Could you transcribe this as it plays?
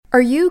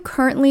Are you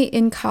currently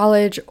in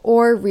college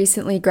or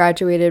recently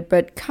graduated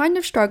but kind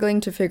of struggling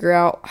to figure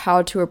out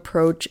how to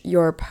approach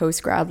your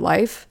post-grad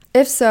life?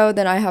 If so,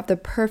 then I have the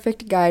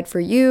perfect guide for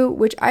you,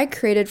 which I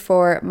created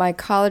for my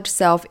college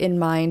self in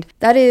mind.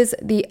 That is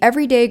the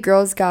Everyday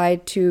Girl's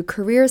Guide to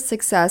Career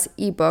Success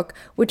ebook,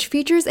 which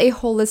features a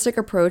holistic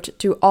approach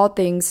to all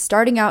things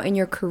starting out in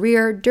your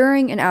career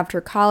during and after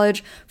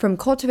college, from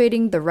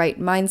cultivating the right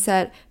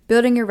mindset,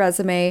 building your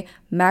resume,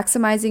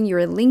 maximizing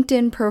your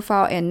LinkedIn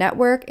profile and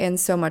network, and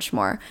so much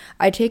more.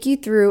 I take you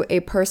through a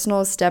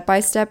personal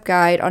step-by-step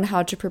guide on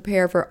how to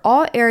prepare for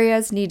all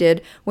areas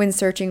needed when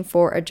searching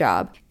for a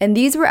job. And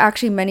these were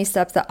actually many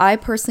steps that I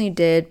personally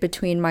did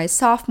between my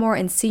sophomore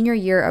and senior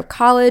year of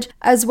college,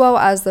 as well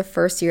as the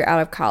first year out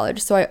of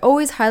college. So I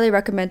always highly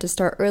recommend to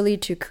start early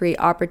to create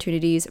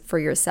opportunities for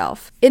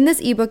yourself. In this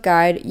ebook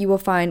guide, you will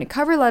find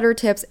cover letter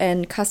tips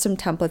and custom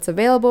templates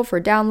available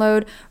for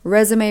download,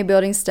 resume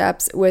building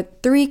steps with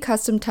 3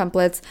 custom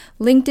templates,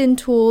 LinkedIn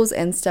tools,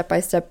 and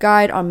step-by-step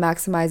guide on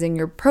maximizing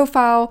your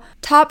profile,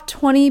 top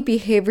 20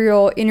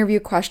 behavioral interview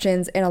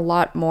questions, and a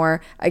lot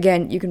more.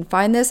 Again, you can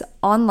find this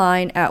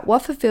online at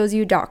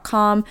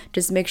whatfulfillsyou.com.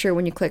 Just make sure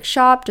when you click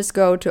shop, just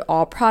go to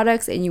all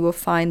products and you will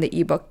find the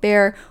ebook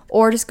there,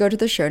 or just go to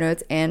the show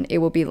notes and it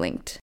will be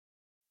linked.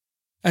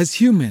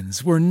 As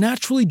humans, we're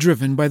naturally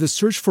driven by the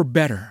search for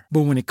better.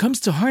 But when it comes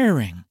to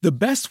hiring, the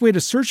best way to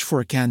search for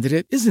a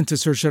candidate isn't to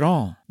search at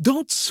all.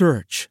 Don't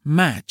search,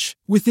 match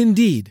with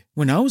Indeed.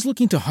 When I was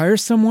looking to hire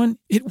someone,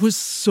 it was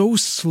so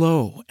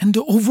slow and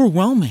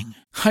overwhelming.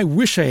 I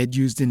wish I had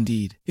used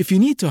Indeed. If you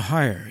need to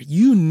hire,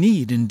 you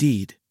need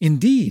Indeed.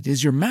 Indeed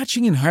is your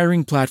matching and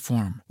hiring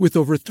platform with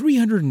over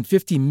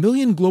 350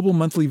 million global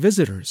monthly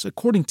visitors,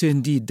 according to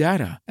Indeed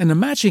data, and a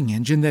matching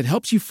engine that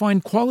helps you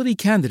find quality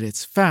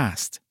candidates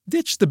fast.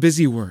 Ditch the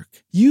busy work.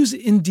 Use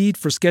Indeed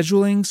for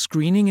scheduling,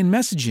 screening, and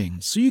messaging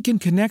so you can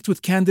connect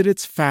with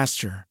candidates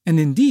faster.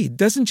 And Indeed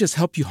doesn't just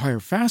help you hire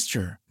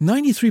faster.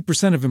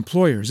 93% of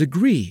employers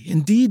agree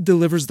Indeed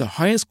delivers the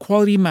highest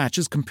quality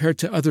matches compared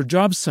to other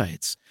job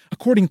sites,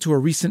 according to a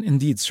recent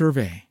Indeed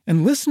survey.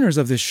 And listeners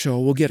of this show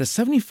will get a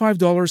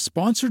 $75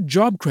 sponsored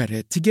job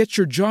credit to get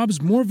your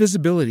jobs more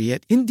visibility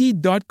at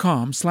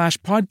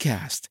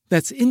Indeed.com/podcast.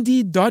 That's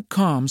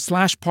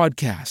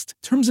Indeed.com/podcast.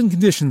 Terms and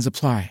conditions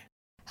apply.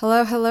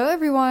 Hello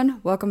everyone.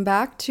 Welcome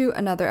back to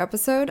another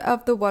episode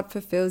of the What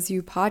Fulfills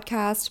You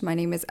podcast. My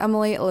name is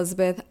Emily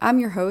Elizabeth. I'm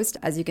your host.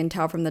 As you can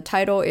tell from the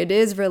title, it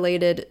is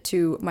related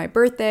to my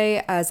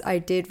birthday, as I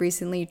did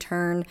recently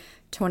turn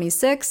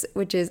 26,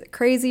 which is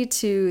crazy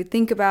to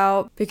think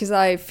about because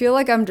I feel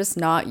like I'm just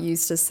not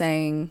used to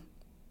saying,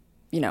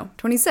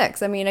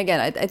 26. I mean,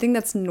 again, I think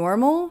that's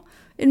normal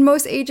in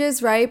most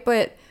ages, right?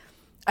 But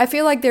I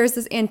feel like there's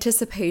this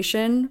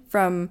anticipation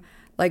from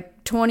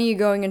like 20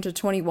 going into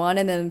 21,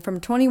 and then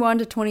from 21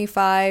 to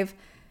 25,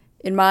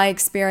 in my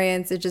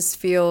experience, it just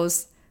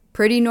feels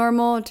pretty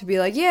normal to be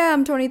like, yeah,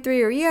 I'm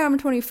 23 or yeah, I'm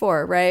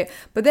 24, right?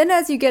 But then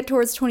as you get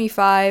towards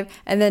 25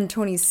 and then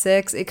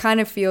 26, it kind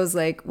of feels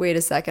like, wait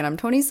a second, I'm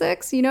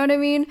 26, you know what I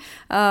mean?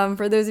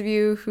 For those of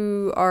you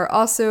who are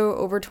also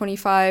over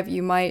 25,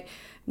 you might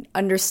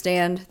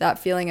understand that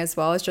feeling as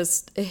well. It's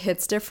just, it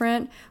hits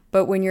different.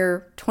 But when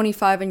you're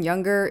 25 and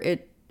younger,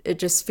 it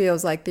just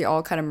feels like they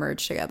all kind of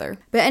merge together.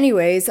 But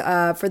anyways,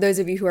 for those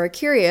of you who are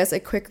curious, a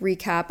quick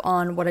recap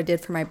on what I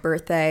did for my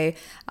birthday.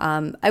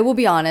 I will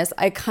be honest,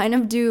 I kind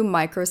of do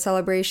micro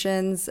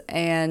celebrations,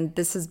 and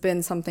this has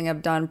been something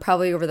I've done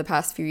probably over the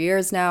past few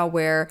years now,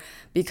 where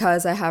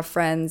because I have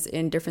friends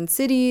in different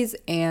cities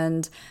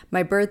and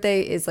my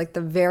birthday is like the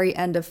very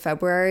end of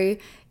February,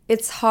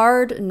 it's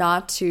hard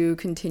not to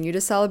continue to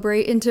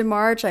celebrate into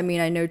March. I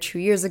mean, I know 2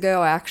 years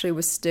ago, I actually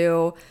was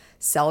still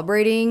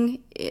celebrating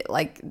it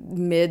like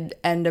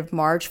end of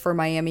March for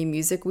Miami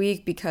Music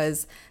Week,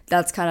 because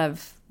that's kind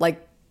of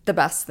like the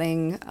best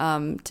thing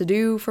to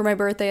do for my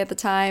birthday at the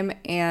time.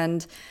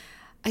 And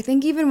I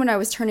think even when I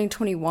was turning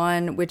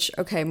 21, which,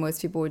 okay,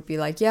 most people would be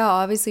like, yeah,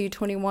 obviously you're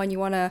 21, you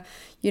want to,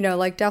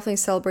 like definitely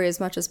celebrate as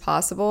much as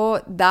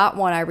possible. That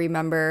one I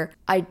remember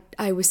I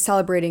was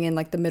celebrating in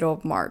like the middle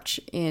of March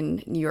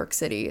in New York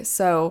City.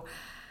 So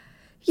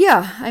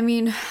yeah, I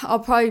mean, I'll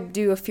probably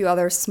do a few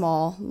other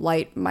small,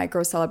 light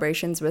micro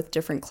celebrations with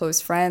different close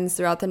friends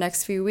throughout the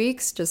next few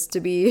weeks, just to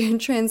be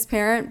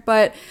transparent.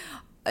 But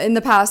in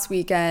the past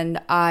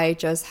weekend, I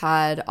just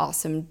had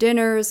awesome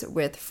dinners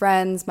with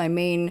friends. My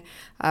main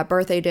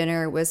birthday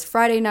dinner was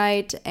Friday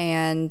night,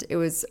 and it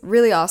was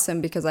really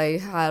awesome because I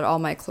had all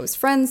my close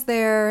friends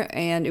there,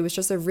 and it was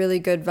just a really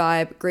good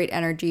vibe, great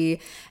energy.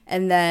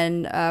 And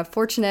then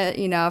fortunate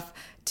enough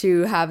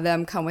to have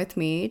them come with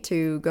me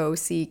to go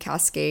see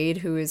Kaskade,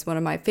 who is one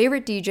of my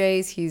favorite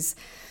DJs. He's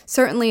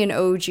certainly an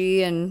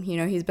OG, and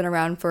he's been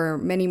around for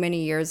many,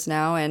 many years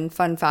now. And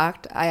fun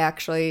fact, I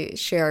actually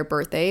share a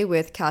birthday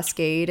with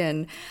Kaskade,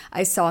 and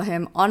I saw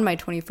him on my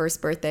 21st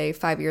birthday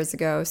 5 years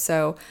ago.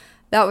 So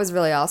that was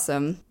really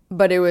awesome.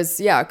 But it was,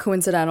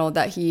 coincidental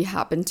that he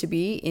happened to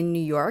be in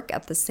New York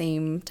at the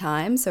same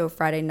time. So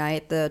Friday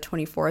night, the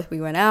 24th, we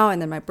went out,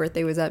 and then my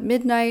birthday was at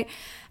midnight.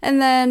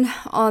 And then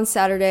on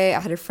Saturday, I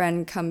had a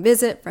friend come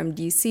visit from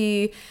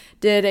DC,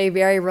 did a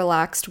very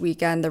relaxed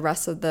weekend the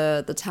rest of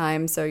the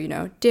time. So,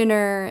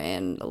 dinner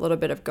and a little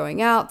bit of going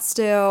out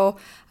still.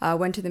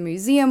 Went to the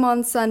museum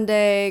on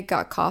Sunday,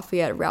 got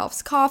coffee at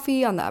Ralph's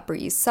Coffee on the Upper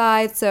East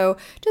Side. So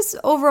just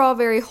overall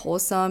very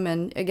wholesome.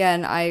 And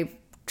again, I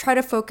try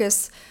to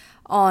focus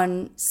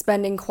on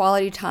spending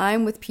quality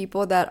time with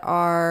people that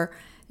are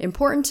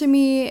important to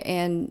me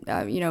and,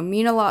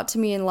 mean a lot to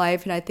me in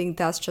life. And I think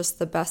that's just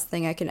the best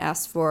thing I can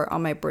ask for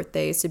on my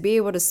birthday, is to be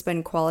able to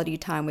spend quality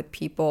time with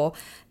people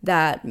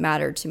that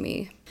matter to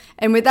me.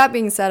 And with that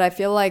being said, I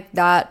feel like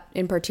that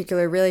in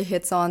particular really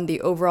hits on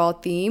the overall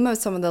theme of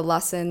some of the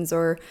lessons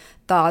or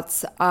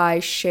thoughts I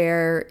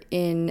share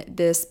in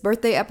this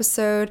birthday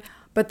episode.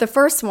 But the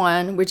first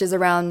one, which is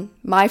around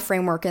my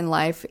framework in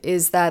life,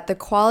 is that the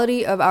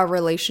quality of our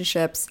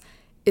relationships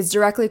is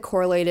directly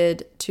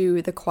correlated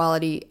to the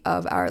quality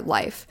of our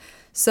life.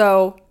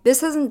 So this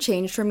hasn't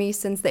changed for me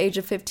since the age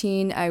of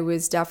 15. I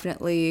was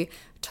definitely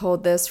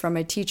told this from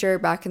a teacher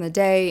back in the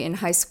day in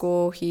high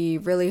school. He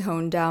really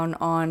honed down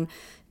on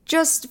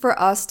just for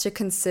us to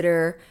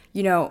consider,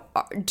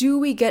 do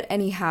we get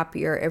any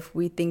happier if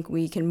we think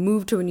we can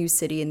move to a new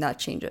city and that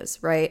changes,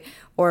 right?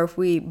 Or if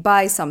we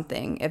buy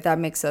something, if that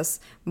makes us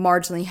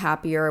marginally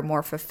happier or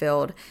more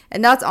fulfilled.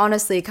 And that's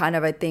honestly kind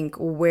of, I think,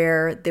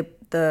 where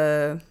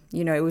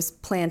it was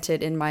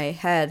planted in my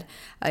head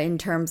in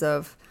terms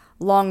of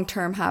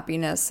long-term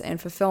happiness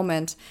and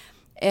fulfillment.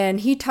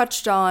 And he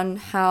touched on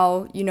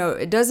how,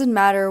 it doesn't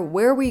matter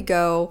where we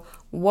go,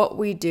 what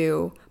we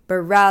do, but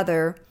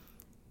rather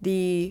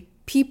the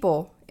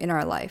people in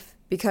our life,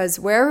 because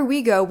wherever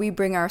we go, we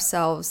bring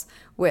ourselves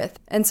with.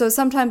 And so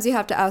sometimes you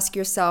have to ask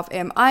yourself,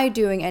 am I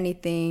doing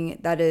anything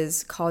that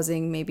is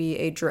causing maybe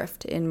a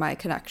drift in my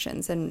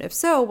connections? And if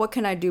so, what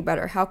can I do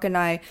better? How can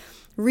I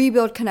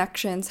rebuild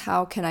connections?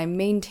 How can I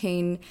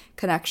maintain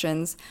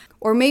connections?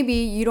 Or maybe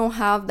you don't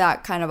have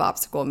that kind of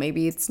obstacle.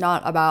 Maybe it's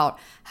not about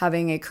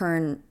having a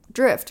current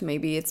drift.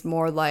 Maybe it's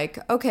more like,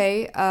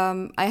 okay,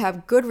 I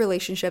have good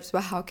relationships,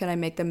 but how can I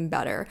make them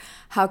better?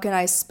 How can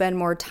I spend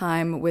more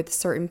time with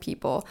certain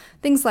people?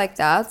 Things like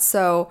that.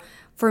 So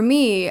for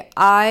me,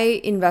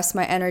 I invest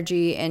my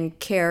energy and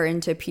care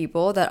into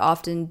people that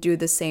often do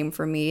the same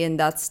for me. And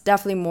that's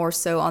definitely more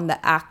so on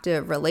the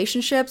active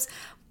relationships.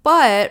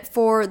 But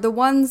for the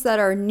ones that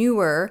are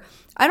newer,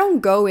 I don't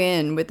go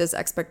in with this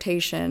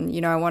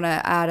expectation. I want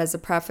to add as a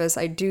preface,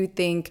 I do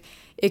think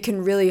it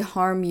can really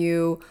harm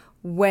you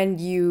when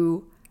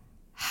you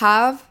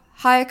have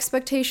high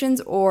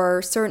expectations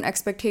or certain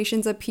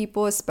expectations of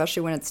people,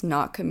 especially when it's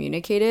not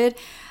communicated.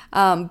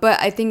 But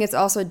I think it's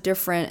also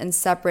different and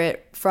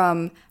separate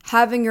from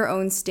having your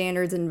own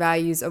standards and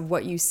values of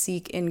what you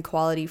seek in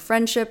quality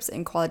friendships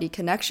and quality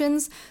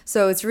connections.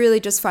 So it's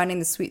really just finding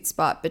the sweet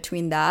spot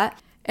between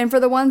that. And for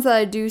the ones that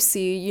I do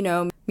see,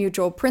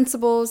 mutual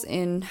principles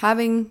in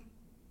having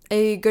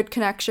a good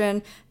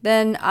connection,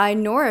 then I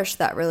nourish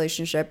that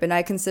relationship and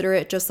I consider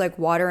it just like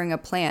watering a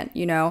plant.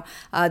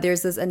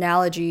 There's this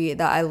analogy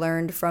that I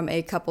learned from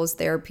a couples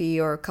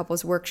therapy or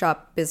couples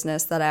workshop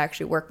business that I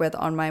actually work with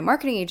on my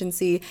marketing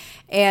agency.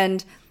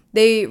 And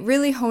they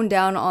really honed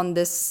down on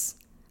this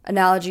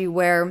analogy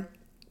where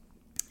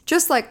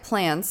just like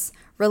plants,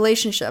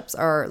 relationships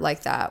are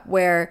like that,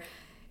 where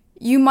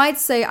you might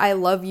say, I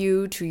love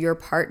you to your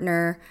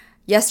partner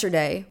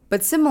yesterday,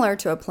 but similar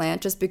to a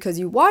plant, just because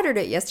you watered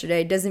it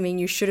yesterday doesn't mean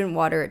you shouldn't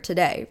water it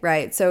today,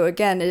 right? So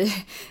again,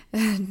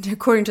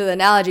 according to the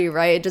analogy,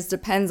 right, it just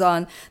depends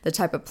on the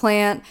type of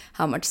plant,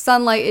 how much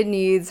sunlight it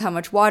needs, how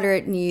much water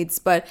it needs.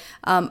 But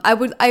I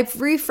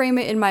reframe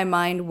it in my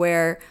mind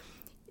where,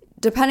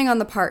 depending on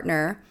the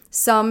partner,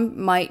 some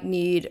might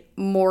need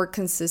more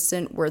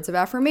consistent words of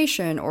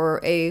affirmation or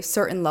a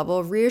certain level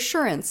of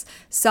reassurance.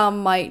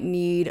 Some might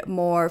need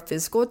more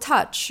physical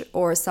touch,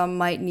 or some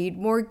might need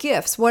more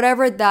gifts,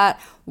 whatever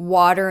that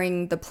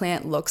watering the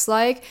plant looks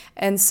like.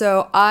 And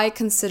so I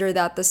consider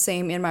that the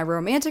same in my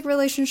romantic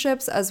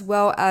relationships as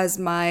well as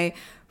my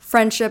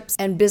friendships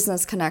and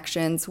business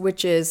connections,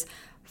 which is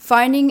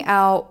finding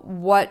out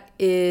what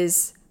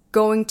is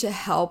going to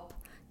help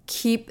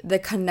keep the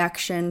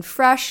connection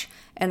fresh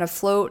and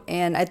afloat.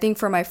 And I think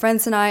for my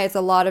friends and I, it's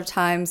a lot of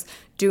times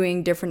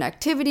doing different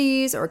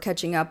activities or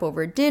catching up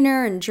over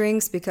dinner and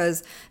drinks,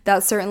 because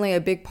that's certainly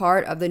a big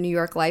part of the New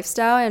York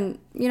lifestyle. And,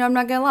 I'm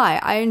not gonna lie,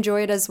 I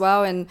enjoy it as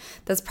well. And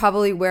that's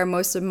probably where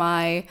most of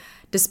my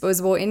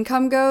disposable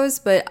income goes.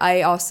 But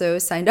I also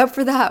signed up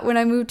for that when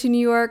I moved to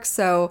New York.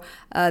 So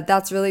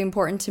that's really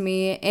important to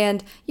me.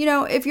 And,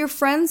 if your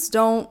friends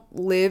don't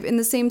live in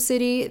the same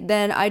city,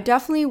 then I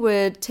definitely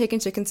would take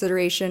into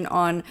consideration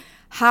on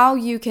how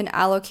you can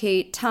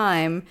allocate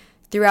time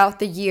throughout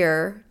the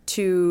year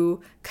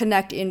to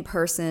connect in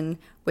person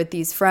with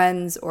these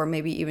friends, or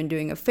maybe even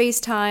doing a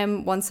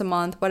FaceTime once a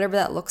month, whatever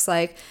that looks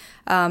like.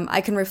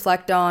 I can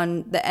reflect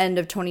on the end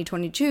of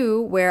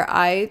 2022 where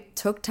I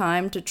took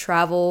time to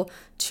travel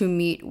to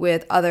meet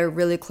with other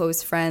really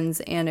close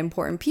friends and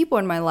important people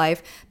in my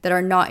life that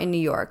are not in New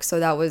York. So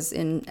that was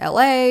in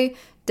LA,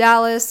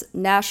 Dallas,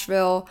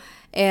 Nashville.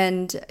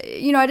 And,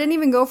 I didn't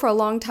even go for a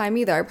long time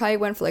either. I probably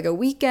went for like a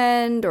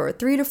weekend or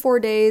 3 to 4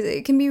 days.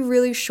 It can be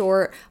really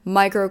short,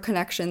 micro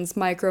connections,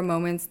 micro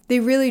moments. They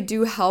really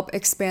do help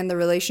expand the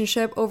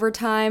relationship over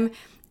time.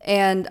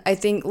 And I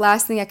think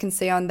last thing I can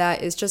say on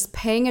that is just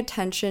paying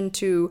attention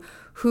to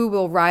who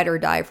will ride or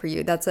die for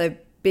you. That's a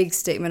big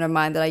statement of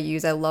mine that I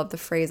use. I love the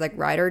phrase like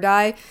ride or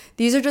die.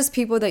 These are just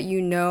people that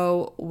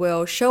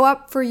will show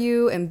up for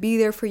you and be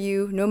there for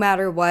you no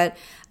matter what.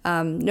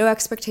 No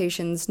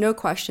expectations, no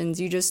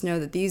questions. You just know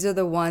that these are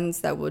the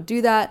ones that will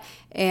do that.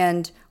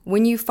 And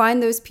when you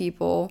find those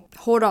people,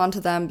 hold on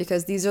to them,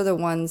 because these are the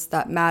ones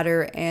that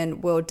matter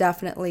and will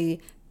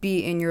definitely be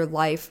in your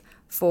life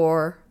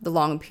for the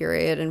long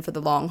period and for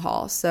the long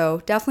haul.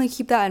 So definitely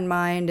keep that in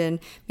mind. And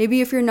maybe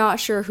if you're not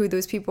sure who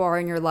those people are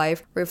in your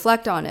life,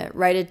 reflect on it,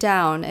 write it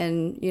down,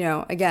 and,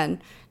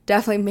 again,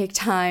 definitely make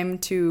time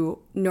to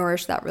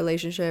nourish that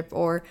relationship,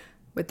 or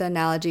with the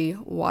analogy,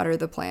 water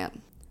the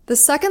plant. The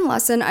second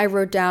lesson I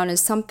wrote down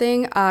is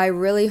something I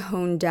really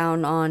honed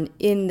down on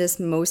in this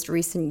most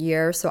recent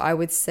year. So I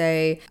would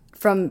say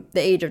from the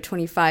age of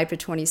 25 to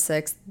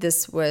 26,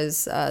 this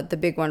was the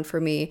big one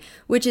for me,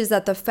 which is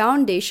that the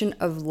foundation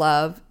of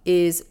love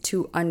is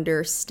to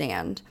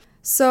understand.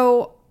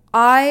 So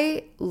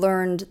I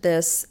learned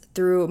this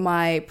through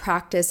my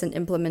practice and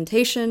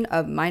implementation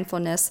of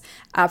mindfulness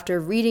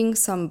after reading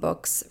some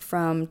books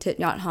from Thich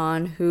Nhat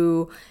Hanh,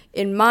 who,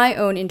 in my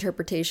own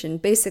interpretation,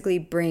 basically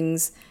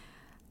brings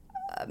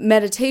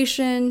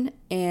meditation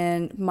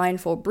and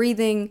mindful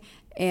breathing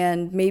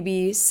and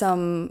maybe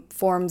some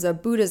forms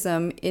of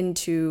Buddhism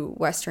into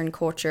Western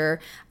culture,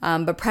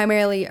 but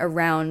primarily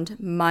around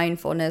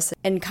mindfulness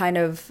and kind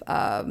of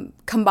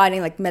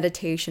combining like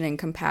meditation and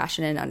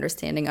compassion and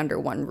understanding under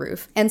one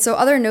roof. And so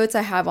other notes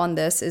I have on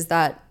this is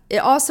that it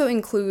also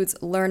includes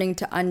learning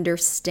to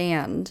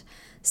understand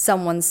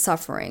someone's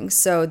suffering.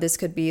 So this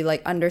could be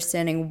like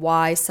understanding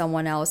why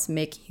someone else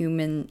make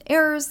human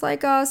errors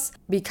like us,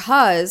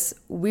 because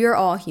we're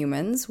all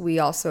humans. We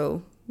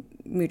also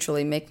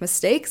mutually make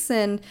mistakes.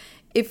 And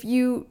if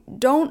you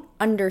don't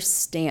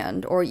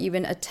understand or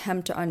even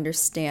attempt to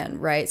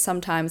understand, right?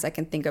 Sometimes I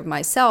can think of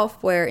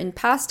myself where in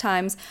past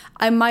times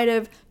I might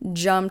have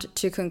jumped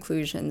to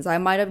conclusions. I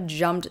might have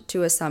jumped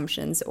to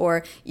assumptions,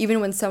 or even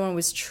when someone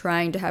was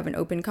trying to have an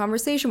open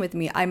conversation with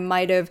me, I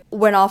might have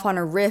went off on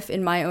a riff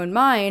in my own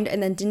mind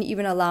and then didn't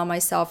even allow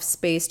myself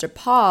space to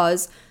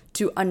pause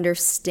to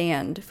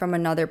understand from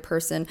another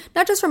person,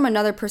 not just from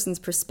another person's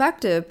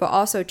perspective, but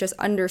also just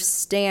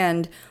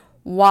understand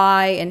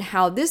why and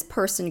how this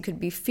person could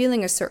be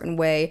feeling a certain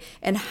way,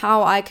 and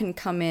how I can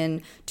come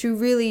in to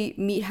really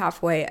meet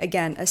halfway,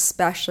 again,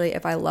 especially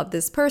if I love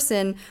this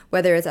person,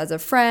 whether it's as a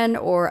friend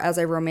or as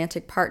a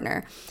romantic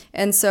partner.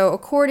 And so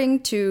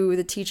according to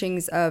the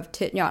teachings of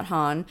Thich Nhat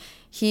Hanh,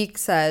 he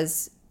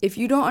says, if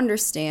you don't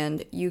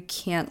understand, you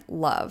can't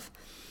love.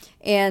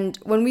 And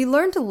when we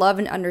learn to love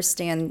and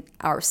understand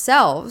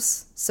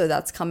ourselves, so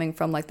that's coming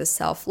from like the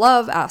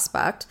self-love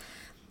aspect,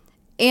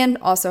 and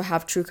also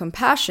have true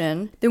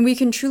compassion, then we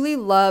can truly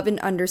love and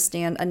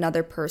understand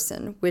another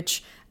person,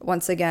 which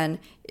once again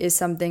is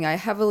something I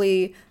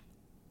heavily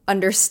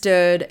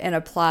understood and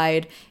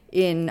applied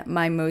in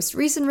my most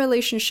recent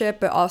relationship,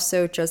 but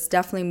also just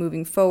definitely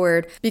moving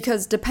forward,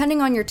 because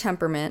depending on your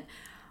temperament,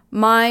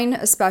 mine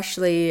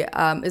especially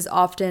is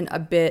often a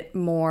bit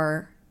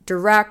more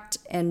direct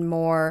and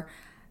more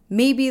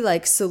maybe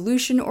like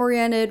solution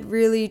oriented,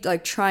 really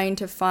like trying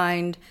to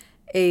find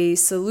a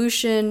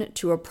solution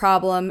to a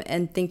problem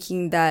and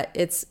thinking that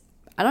it's,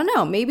 I don't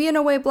know, maybe in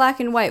a way black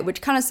and white,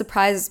 which kind of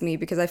surprises me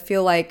because I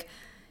feel like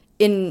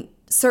in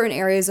certain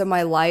areas of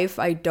my life,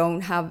 I don't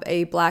have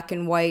a black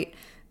and white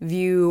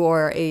view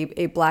or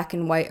a black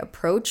and white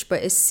approach,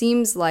 but it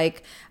seems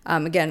like,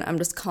 again, I'm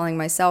just calling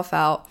myself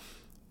out.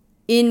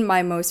 In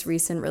my most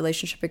recent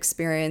relationship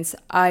experience,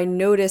 I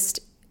noticed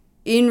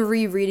in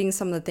rereading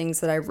some of the things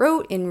that I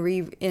wrote,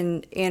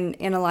 in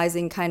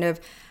analyzing kind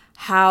of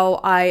how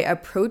I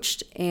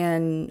approached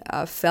and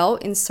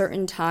felt in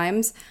certain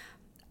times,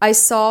 I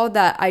saw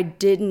that I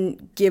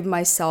didn't give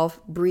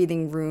myself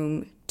breathing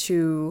room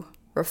to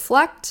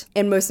reflect,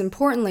 and most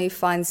importantly,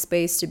 find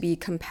space to be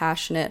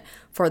compassionate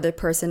for the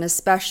person,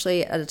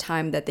 especially at a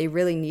time that they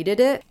really needed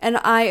it. And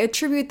I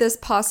attribute this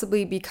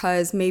possibly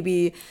because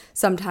maybe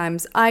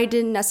sometimes I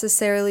didn't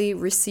necessarily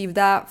receive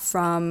that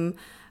from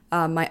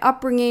my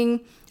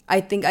upbringing.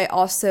 I think I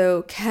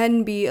also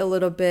can be a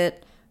little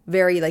bit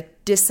very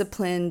like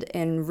disciplined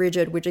and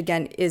rigid, which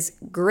again is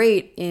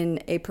great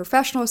in a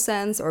professional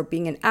sense or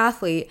being an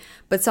athlete,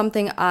 but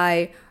something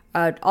I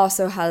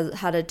also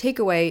had a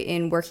takeaway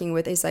in working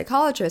with a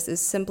psychologist is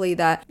simply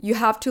that you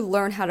have to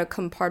learn how to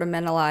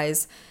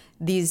compartmentalize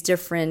these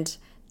different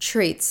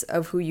traits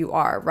of who you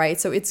are, right?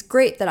 So it's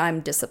great that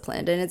I'm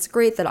disciplined, and it's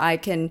great that I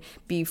can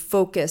be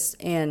focused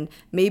and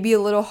maybe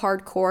a little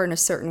hardcore in a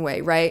certain way,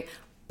 right?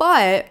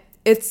 But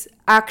it's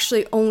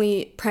actually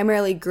only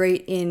primarily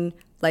great in,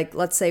 like,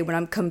 let's say when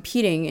I'm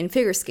competing in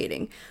figure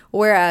skating.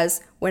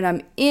 Whereas when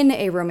I'm in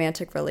a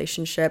romantic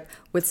relationship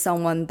with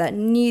someone that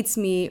needs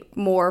me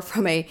more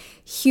from a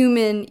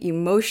human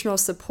emotional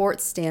support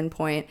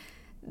standpoint,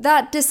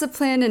 that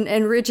discipline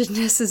and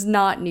rigidness is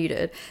not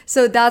needed.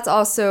 So that's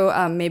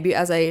also maybe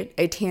as a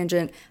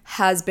tangent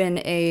has been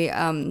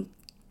a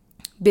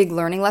big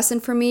learning lesson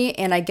for me.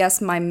 And I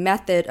guess my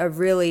method of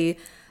really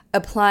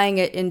applying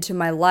it into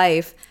my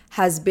life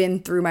has been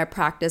through my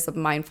practice of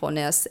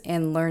mindfulness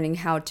and learning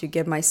how to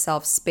give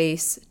myself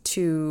space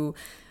to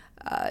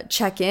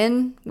check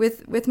in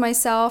with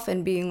myself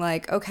and being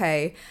like,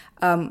 okay,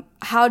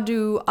 how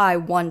do I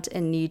want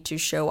and need to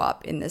show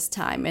up in this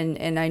time?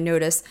 And I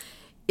notice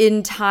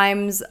in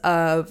times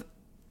of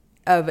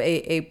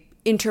a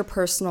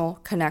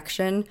interpersonal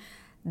connection,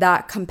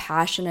 that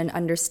compassion and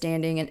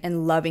understanding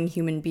and loving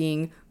human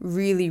being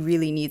really,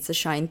 really needs to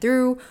shine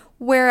through.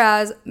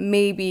 Whereas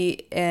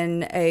maybe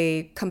in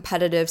a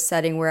competitive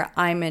setting where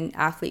I'm an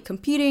athlete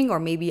competing, or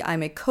maybe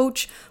I'm a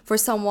coach for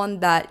someone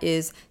that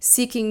is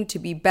seeking to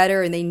be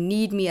better and they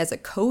need me as a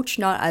coach,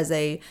 not as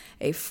a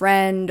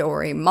friend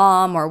or a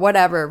mom or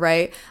whatever,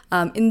 right?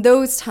 In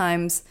those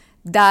times,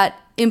 that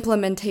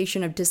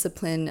implementation of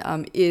discipline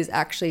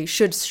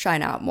should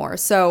shine out more.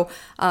 So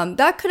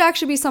that could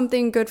actually be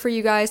something good for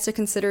you guys to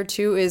consider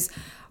too, is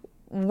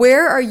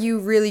where are you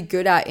really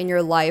good at in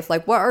your life?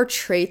 Like, what are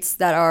traits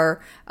that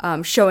are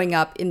showing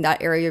up in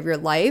that area of your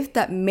life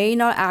that may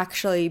not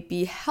actually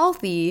be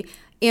healthy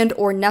and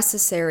or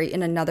necessary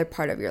in another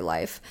part of your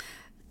life?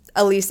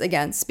 At least,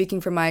 again,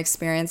 speaking from my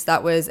experience,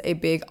 that was a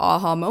big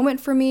aha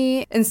moment for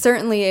me, and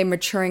certainly a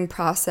maturing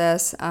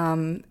process.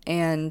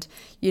 And,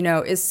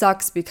 it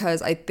sucks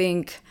because I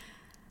think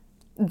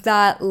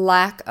that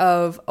lack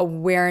of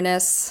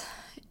awareness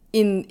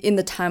in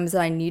the times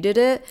that I needed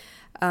it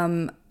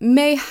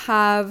may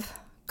have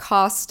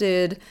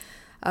costed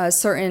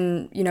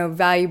certain,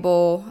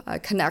 valuable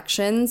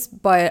connections,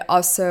 but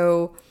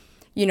also,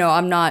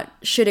 I'm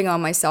not shitting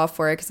on myself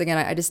for it because, again,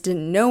 I just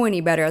didn't know any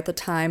better at the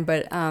time,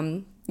 but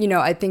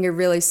I think it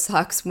really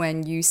sucks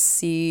when you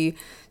see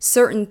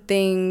certain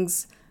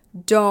things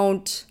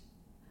don't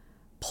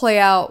play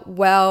out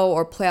well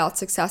or play out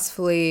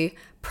successfully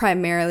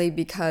primarily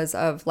because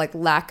of like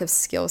lack of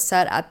skill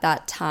set at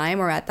that time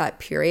or at that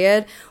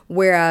period.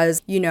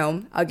 Whereas,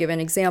 I'll give an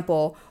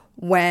example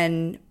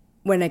when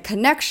a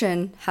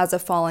connection has a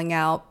falling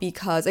out,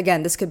 because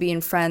again, this could be in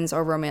friends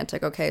or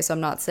romantic, okay? So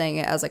I'm not saying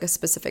it as like a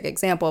specific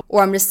example,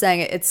 or I'm just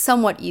saying it's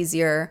somewhat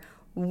easier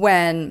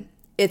when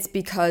it's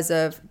because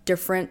of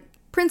different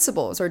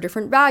principles or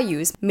different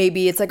values.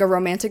 Maybe it's like a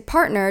romantic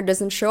partner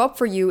doesn't show up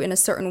for you in a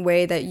certain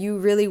way that you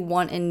really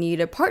want and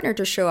need a partner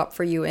to show up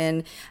for you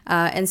in.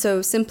 And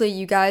so simply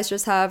you guys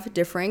just have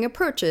differing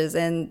approaches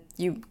and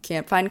you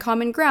can't find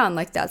common ground.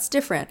 Like, that's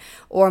different.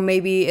 Or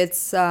maybe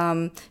it's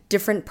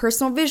different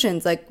personal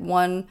visions. Like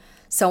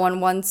someone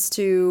wants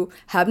to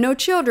have no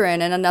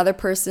children and another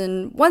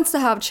person wants to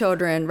have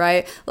children,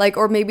 right? Like,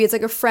 or maybe it's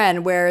like a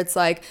friend where it's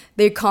like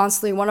they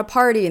constantly want to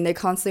party and they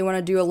constantly want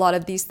to do a lot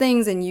of these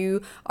things, and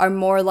you are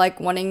more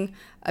like wanting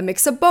a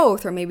mix of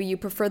both. Or maybe you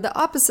prefer the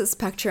opposite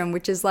spectrum,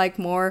 which is like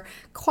more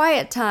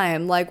quiet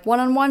time, like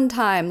one-on-one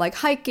time, like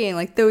hiking,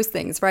 like those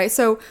things, right?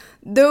 So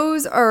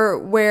those are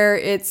where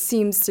it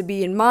seems to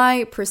be, in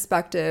my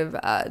perspective,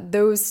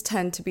 those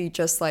tend to be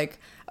just like,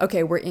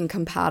 okay, we're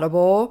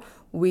incompatible.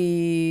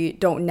 We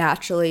don't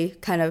naturally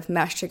kind of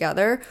mesh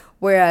together.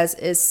 Whereas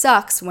it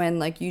sucks when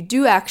like you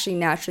do actually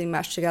naturally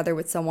mesh together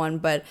with someone,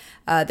 but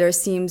there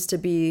seems to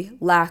be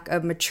lack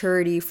of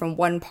maturity from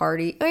one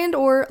party and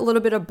or a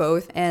little bit of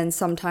both. And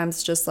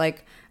sometimes just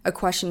like a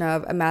question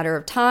of a matter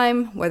of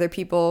time, whether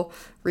people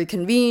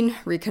reconvene,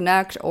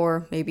 reconnect,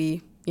 or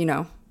maybe,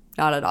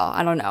 not at all.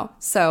 I don't know.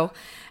 So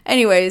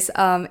anyways,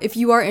 if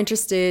you are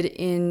interested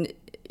in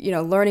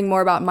learning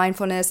more about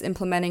mindfulness,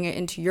 implementing it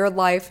into your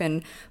life,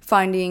 and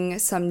finding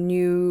some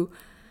new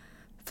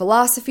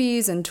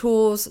philosophies and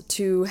tools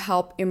to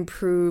help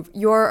improve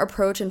your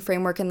approach and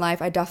framework in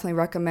life, I definitely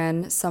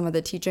recommend some of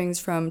the teachings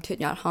from Thich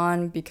Nhat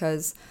Hanh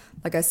because,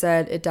 like I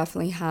said, it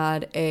definitely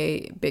had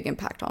a big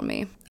impact on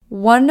me.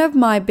 One of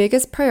my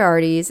biggest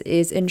priorities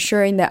is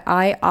ensuring that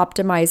I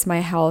optimize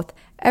my health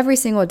every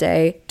single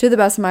day to the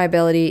best of my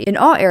ability in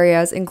all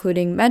areas,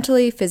 including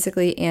mentally,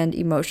 physically, and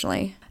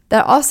emotionally.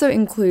 That also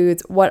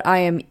includes what I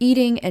am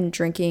eating and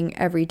drinking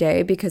every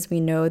day because we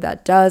know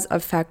that does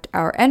affect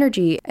our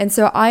energy. And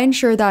so I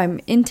ensure that I'm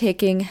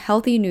intaking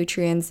healthy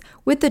nutrients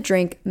with the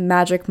drink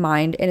Magic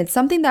Mind. And it's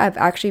something that I've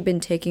actually been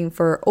taking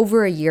for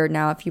over a year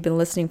now. If you've been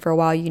listening for a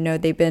while, you know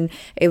they've been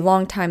a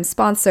long-time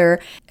sponsor.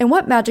 And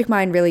what Magic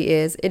Mind really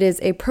is, it is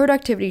a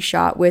productivity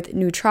shot with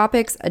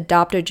nootropics,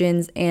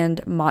 adaptogens,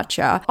 and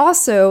matcha.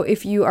 Also,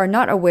 if you are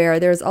not aware,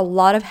 there's a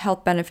lot of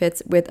health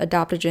benefits with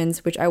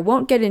adaptogens, which I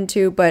won't get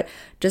into, but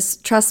just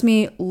Just trust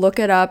me, look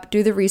it up,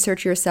 do the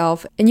research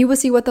yourself, and you will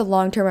see what the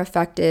long-term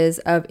effect is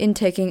of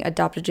intaking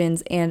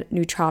adaptogens and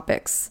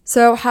nootropics.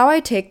 So how I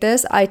take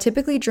this, I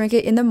typically drink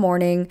it in the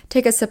morning,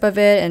 take a sip of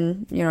it,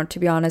 and to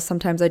be honest,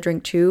 sometimes I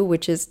drink two,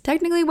 which is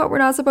technically what we're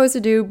not supposed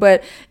to do,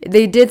 but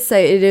they did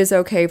say it is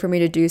okay for me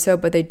to do so,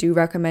 but they do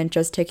recommend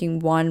just taking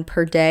one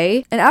per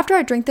day. And after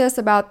I drink this,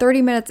 about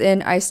 30 minutes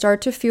in, I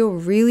start to feel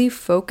really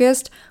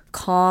focused,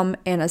 calm,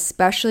 and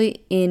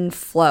especially in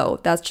flow.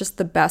 That's just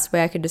the best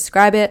way I could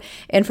describe it.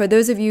 And for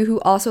those of you who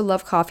also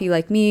love coffee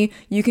like me,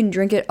 you can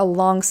drink it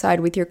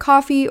alongside with your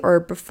coffee or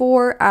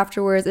before,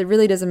 afterwards. It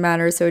really doesn't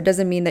matter. So it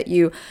doesn't mean that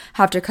you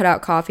have to cut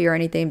out coffee or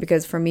anything,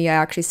 because for me, I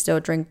actually still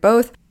drink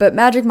both. But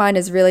Magic Mind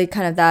is really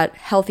kind of that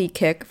healthy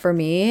kick for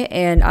me,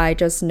 and I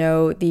just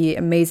know the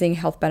amazing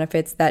health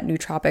benefits that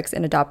nootropics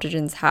and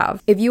adaptogens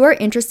have. If you are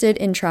interested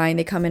in trying,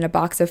 they come in a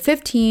box of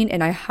 15,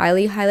 and I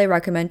highly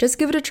recommend just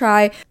give it a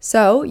try.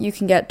 So you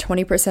can get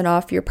 20%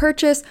 off your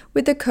purchase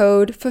with the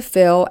code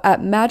FULFILL at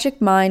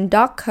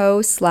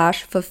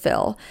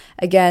magicmind.co/fulfill.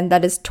 Again,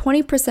 that is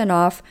 20%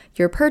 off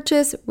your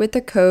purchase with the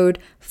code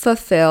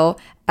FULFILL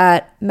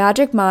at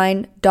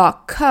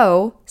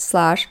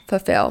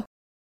magicmind.co/fulfill.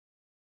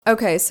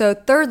 Okay, so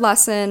third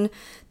lesson,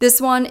 this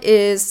one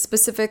is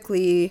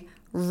specifically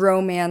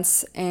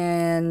romance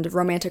and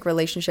romantic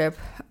relationship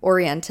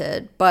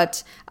oriented,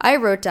 but I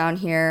wrote down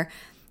here,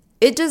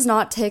 it does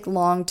not take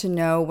long to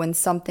know when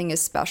something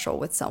is special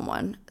with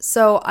someone.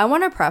 So I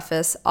want to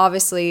preface,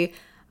 obviously,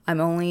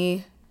 I'm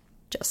only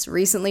just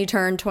recently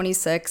turned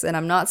 26, and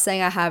I'm not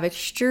saying I have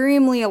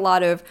extremely a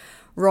lot of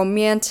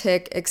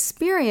romantic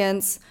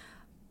experience,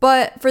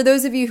 but for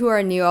those of you who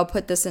are new, I'll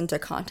put this into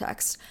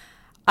context.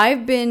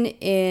 I've been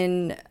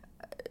in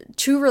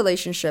 2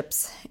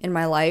 relationships in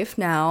my life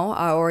now,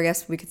 or I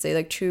guess we could say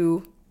like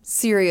 2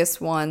 serious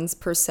ones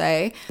per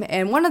se,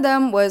 and one of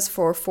them was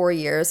for 4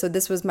 years. So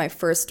this was my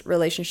first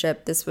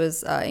relationship. This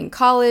was in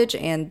college,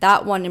 and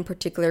that one in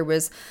particular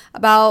was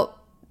about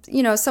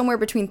somewhere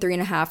between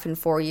 3.5 and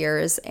 4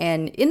 years.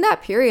 And in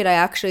that period, I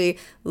actually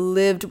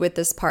lived with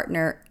this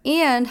partner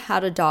and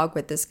had a dog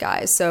with this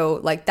guy. So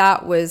like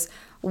that was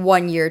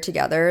 1 year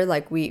together,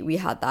 like we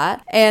had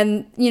that.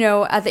 And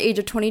at the age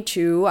of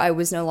 22, I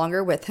was no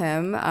longer with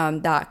him.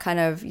 That kind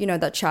of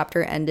that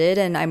chapter ended,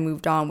 and I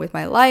moved on with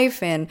my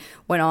life and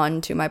went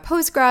on to my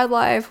post-grad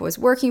life, was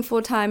working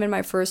full-time in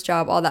my first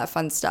job, all that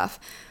fun stuff.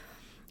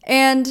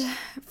 And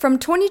from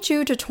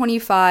 22 to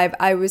 25,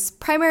 I was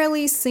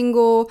primarily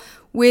single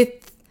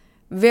with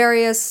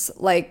various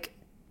like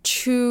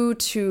 2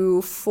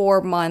 to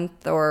 4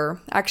 month, or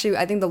actually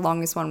I think the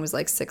longest one was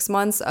like 6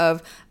 months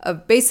of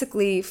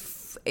basically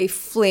a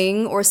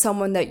fling, or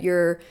someone that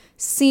you're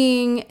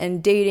seeing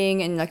and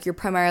dating, and like you're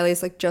primarily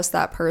it's like just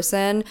that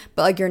person,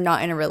 but like you're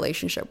not in a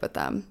relationship with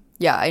them.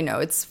 Yeah, I know.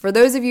 It's for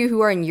those of you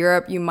who are in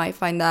Europe, you might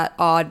find that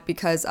odd,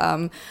 because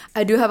I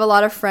do have a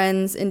lot of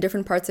friends in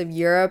different parts of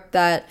Europe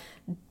that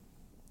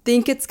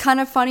think it's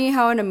kind of funny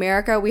how in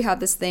America we have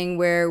this thing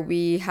where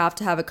we have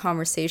to have a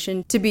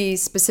conversation to be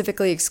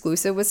specifically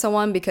exclusive with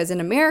someone, because in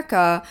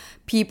America,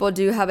 people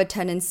do have a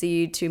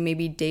tendency to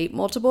maybe date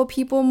multiple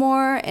people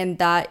more, and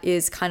that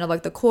is kind of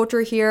like the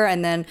culture here.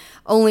 And then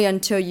only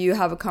until you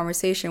have a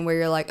conversation where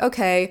you're like,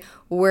 okay,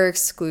 we're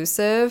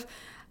exclusive,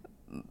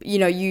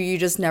 you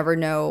just never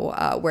know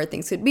where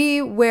things could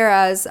be.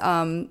 Whereas,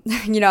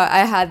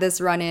 I had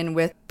this run-in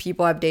with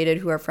people I've dated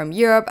who are from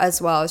Europe,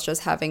 as well as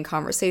just having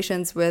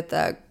conversations with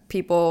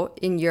people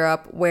in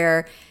Europe,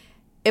 where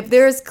if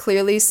there's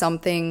clearly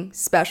something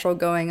special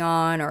going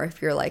on, or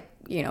if you're like,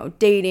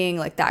 dating,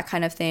 like that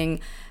kind of thing,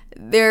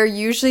 they're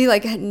usually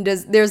like,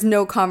 there's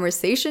no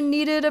conversation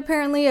needed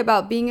apparently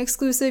about being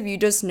exclusive. You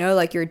just know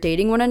like you're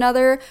dating one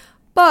another.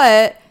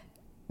 But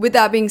with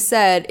that being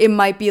said, it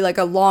might be like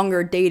a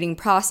longer dating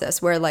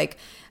process where like,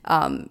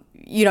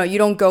 you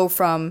don't go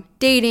from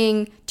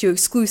dating to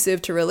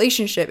exclusive to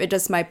relationship. It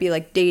just might be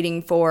like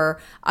dating for,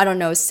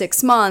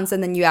 6 months,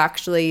 and then you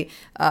actually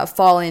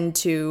fall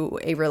into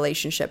a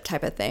relationship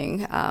type of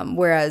thing.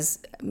 Whereas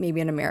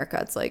maybe in America,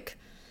 it's like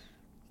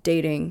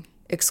dating,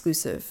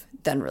 exclusive,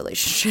 then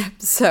relationship.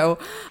 So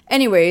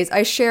anyways,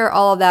 I share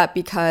all of that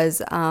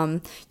because,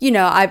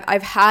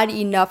 I've had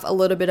a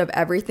little bit of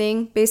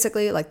everything,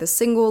 basically, like the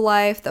single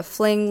life, the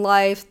fling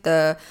life,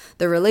 the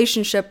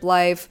relationship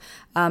life.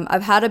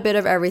 I've had a bit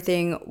of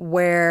everything,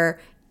 where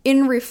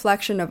in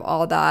reflection of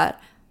all that,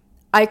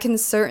 I can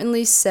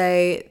certainly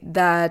say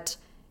that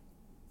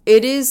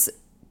it is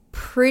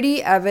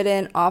pretty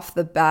evident off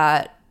the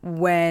bat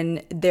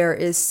when there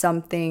is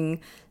something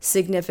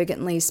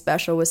significantly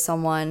special with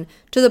someone,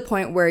 to the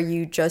point where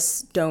you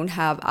just don't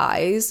have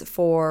eyes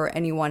for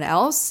anyone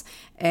else,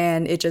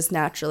 and it just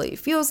naturally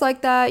feels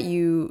like that.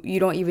 You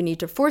don't even need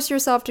to force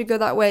yourself to go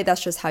that way.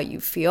 That's just how you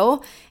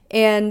feel.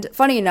 And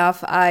funny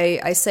enough,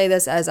 I say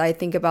this as I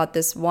think about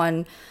this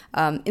one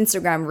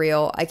Instagram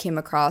reel I came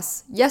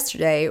across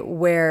yesterday,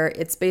 where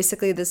it's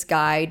basically this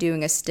guy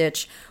doing a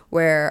stitch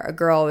where a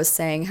girl was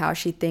saying how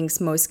she thinks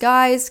most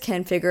guys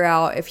can figure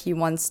out if he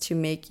wants to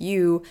make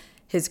you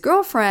his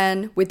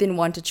girlfriend within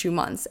 1 to 2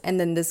 months. And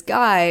then this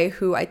guy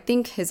who I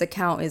think his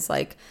account is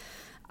like,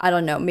 I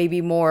don't know,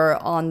 maybe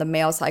more on the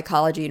male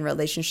psychology and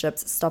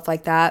relationships, stuff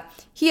like that.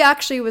 He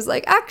actually was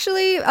like,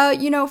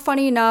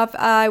 funny enough,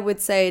 I would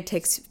say it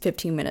takes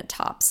 15-minute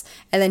tops.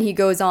 And then he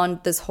goes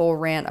on this whole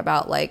rant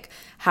about like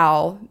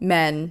how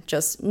men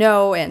just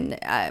know. And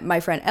my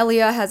friend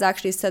Elia has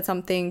actually said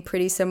something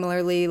pretty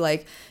similarly.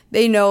 Like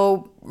they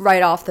know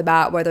right off the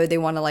bat whether they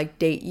want to like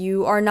date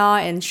you or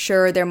not. And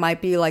sure, there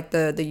might be like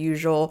the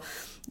usual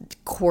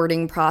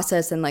courting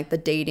process and like the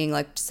dating,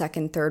 like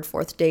second, third,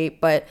 fourth date,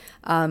 but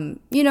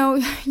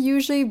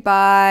usually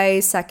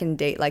by second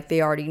date, like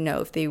they already know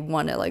if they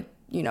want to like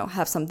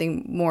have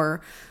something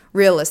more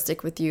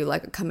realistic with you,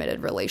 like a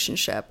committed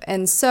relationship.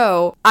 And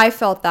so I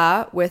felt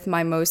that with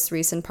my most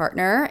recent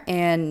partner,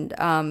 and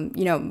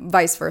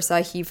vice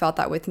versa, he felt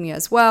that with me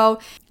as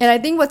well. And I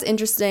think what's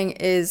interesting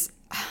is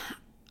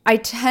I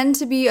tend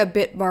to be a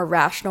bit more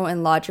rational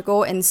and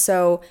logical, and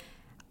so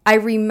I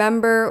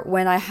remember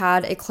when I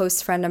had a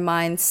close friend of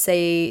mine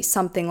say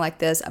something like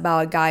this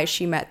about a guy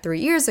she met 3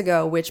 years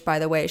ago, which, by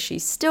the way,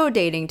 she's still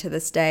dating to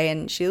this day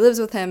and she lives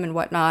with him and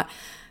whatnot.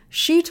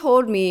 She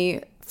told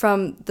me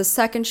from the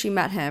second she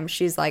met him,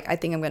 she's like, I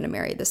think I'm going to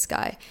marry this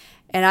guy.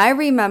 And I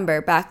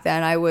remember back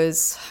then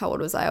how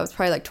old was I? I was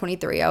probably like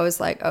 23. I was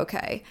like,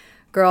 okay,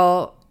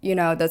 girl,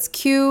 that's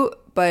cute,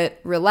 but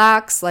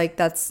relax, like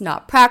that's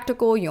not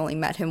practical. You only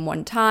met him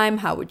one time.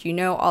 How would you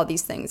know? All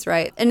these things,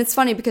 right? And it's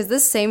funny because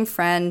this same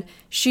friend,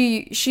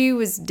 she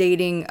was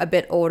dating a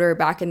bit older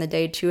back in the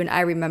day too. And I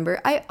remember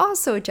I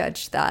also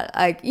judged that.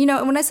 Like,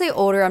 when I say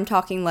older, I'm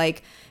talking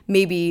like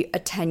maybe a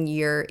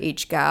 10-year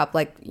age gap.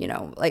 Like,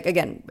 like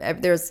again,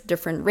 there's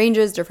different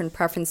ranges, different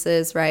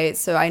preferences, right?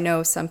 So I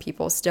know some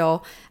people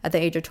still at the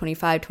age of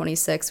 25,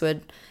 26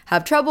 would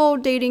have trouble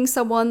dating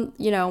someone,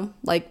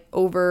 like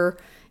over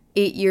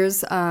 8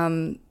 years.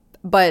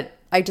 But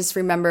I just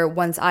remember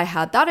once I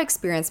had that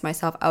experience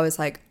myself, I was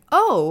like,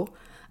 oh,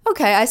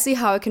 okay, I see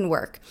how it can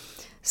work.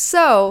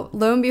 So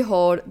lo and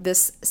behold,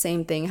 this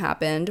same thing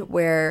happened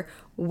where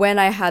when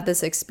I had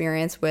this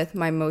experience with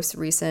my most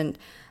recent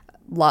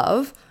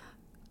love,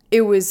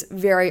 it was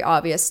very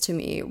obvious to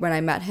me when I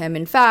met him.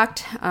 In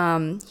fact,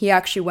 he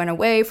actually went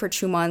away for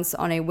 2 months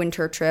on a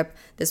winter trip.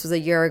 This was a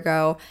year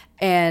ago.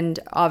 And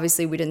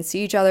obviously we didn't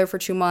see each other for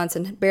 2 months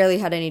and barely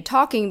had any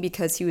talking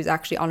because he was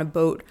actually on a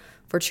boat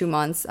for 2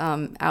 months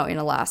out in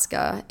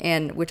Alaska,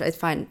 and which I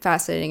find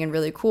fascinating and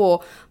really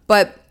cool.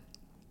 But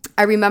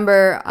I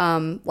remember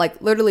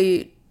like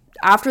literally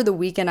after the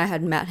weekend I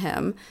had met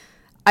him,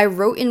 I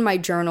wrote in my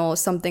journal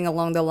something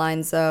along the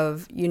lines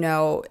of,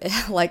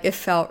 like it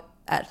felt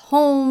at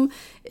home.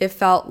 It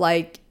felt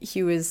like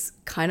he was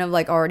kind of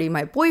like already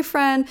my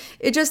boyfriend.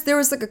 There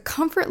was like a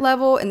comfort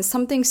level and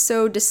something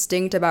so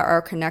distinct about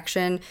our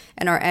connection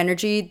and our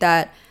energy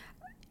that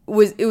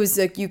it was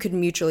like you could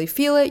mutually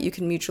feel it, you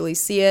could mutually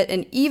see it.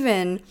 And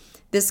even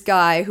this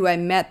guy who I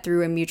met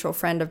through a mutual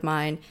friend of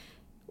mine,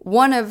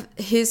 one of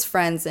his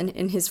friends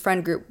in his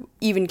friend group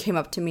even came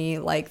up to me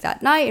like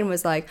that night and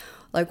was like,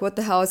 what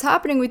the hell is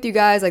happening with you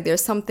guys? Like,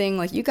 there's something,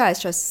 like, you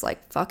guys just,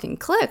 like, fucking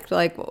clicked.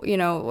 Like,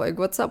 like,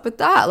 what's up with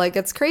that? Like,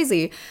 it's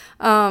crazy.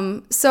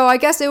 So I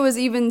guess it was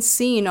even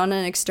seen on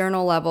an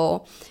external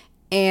level.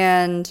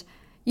 And,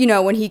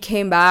 when he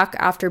came back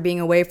after being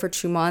away for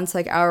 2 months,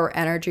 like, our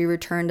energy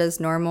returned as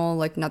normal.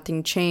 Like,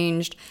 nothing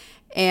changed.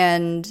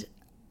 And,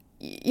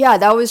 yeah,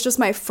 that was just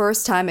my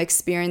first time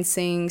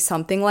experiencing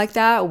something like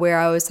that where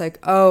I was like,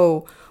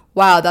 oh,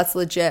 wow, that's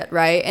legit,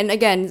 right? And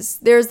again,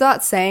 there's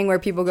that saying where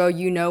people go,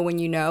 when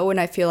you know, and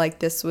I feel like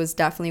this was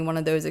definitely one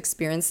of those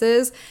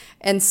experiences.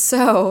 And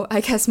so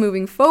I guess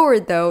moving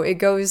forward, though,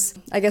 it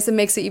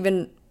makes it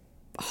even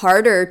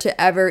harder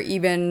to ever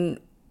even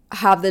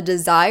have the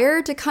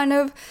desire to kind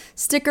of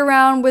stick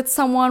around with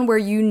someone where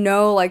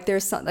like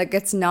there's some, like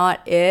it's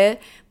not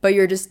it, but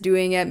you're just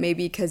doing it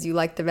maybe because you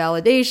like the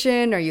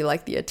validation or you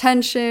like the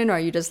attention or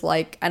you just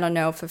like, I don't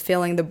know,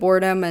 fulfilling the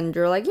boredom and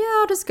you're like, yeah,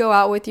 I'll just go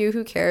out with you.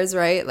 Who cares,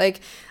 right?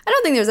 Like, I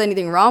don't think there's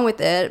anything wrong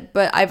with it,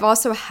 but I've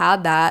also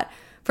had that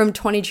from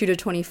 22 to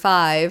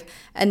 25.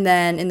 And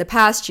then in the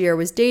past year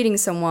was dating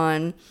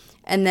someone.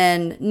 And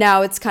then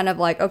now it's kind of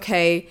like,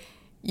 okay,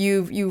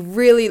 you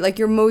really like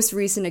your most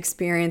recent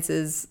experience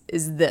is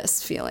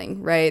this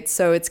feeling, right?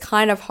 So it's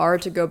kind of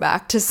hard to go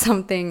back to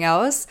something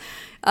else.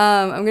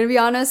 I'm gonna be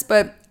honest,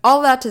 but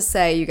all that to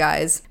say, you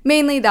guys,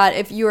 mainly that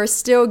if you are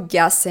still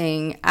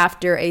guessing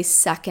after a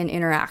second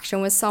interaction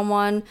with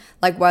someone,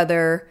 like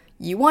whether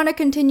you want to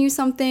continue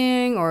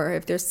something or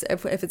if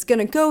it's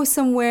gonna go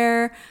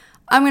somewhere,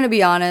 I'm going to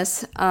be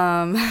honest,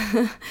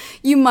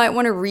 you might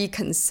want to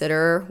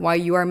reconsider why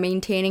you are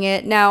maintaining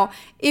it. Now,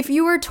 if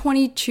you were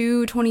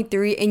 22,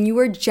 23, and you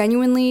were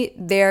genuinely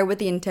there with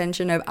the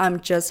intention of, I'm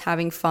just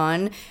having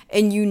fun,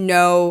 and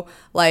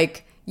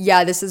like,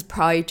 yeah, this is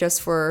probably just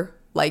for,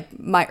 like,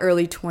 my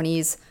early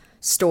 20s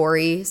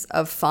stories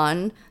of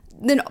fun,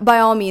 then by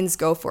all means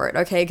go for it,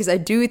 okay? Because I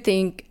do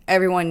think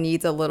everyone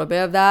needs a little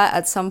bit of that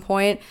at some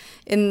point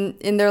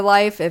in their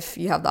life if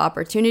you have the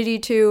opportunity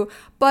to.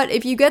 But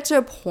if you get to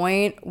a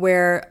point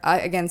where,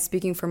 again,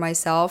 speaking for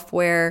myself,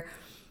 where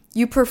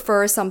you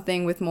prefer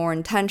something with more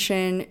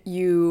intention,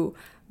 you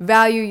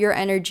value your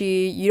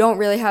energy, you don't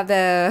really have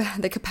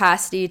the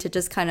capacity to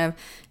just kind of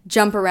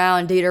jump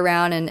around, date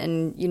around,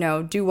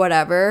 and do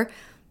whatever,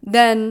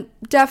 then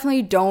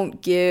definitely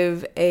don't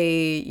give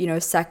a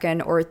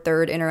second or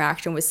third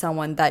interaction with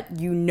someone that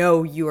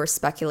you are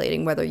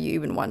speculating whether you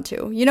even want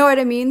to. You know what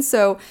I mean?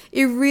 So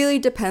it really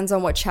depends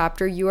on what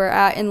chapter you are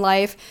at in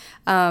life.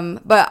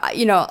 But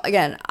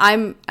again,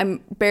 I'm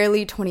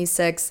barely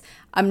 26.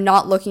 I'm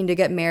not looking to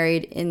get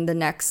married in the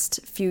next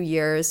few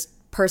years.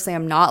 Personally,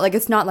 I'm not. Like,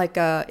 it's not like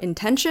a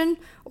intention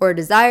or a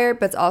desire,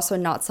 but it's also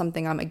not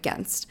something I'm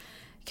against.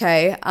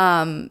 Okay,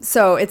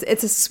 so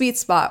it's a sweet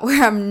spot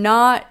where I'm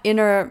not in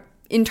a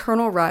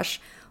internal rush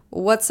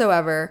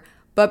whatsoever,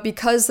 but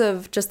because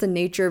of just the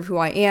nature of who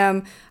I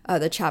am,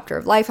 the chapter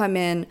of life I'm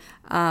in,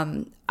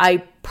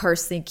 I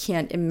personally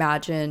can't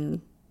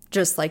imagine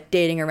just like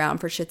dating around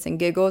for shits and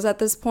giggles at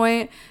this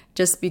point,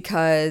 just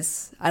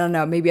because, I don't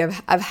know, maybe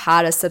I've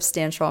had a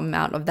substantial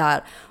amount of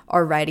that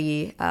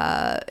already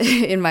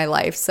in my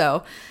life.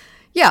 So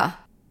yeah.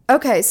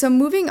 Okay, so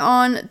moving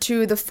on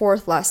to the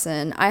fourth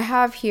lesson, I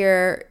have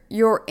here,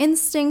 your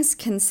instincts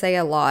can say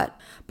a lot,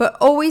 but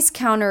always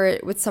counter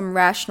it with some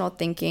rational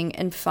thinking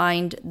and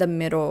find the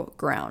middle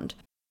ground.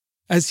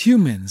 As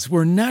humans,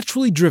 we're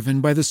naturally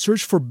driven by the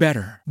search for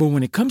better. But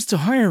when it comes to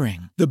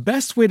hiring, the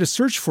best way to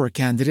search for a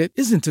candidate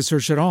isn't to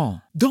search at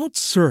all. Don't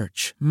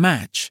search,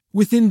 match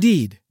with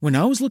Indeed. When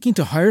I was looking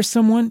to hire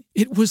someone,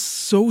 it was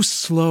so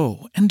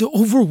slow and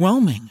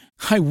overwhelming.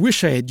 I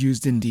wish I had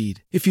used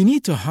Indeed. If you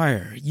need to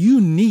hire,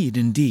 you need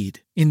Indeed.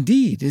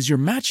 Indeed is your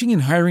matching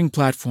and hiring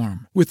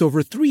platform with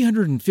over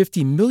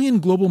 350 million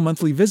global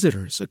monthly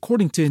visitors,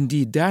 according to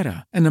Indeed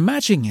data, and a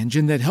matching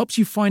engine that helps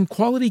you find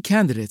quality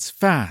candidates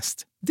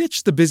fast.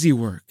 Ditch the busy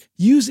work.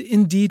 Use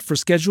Indeed for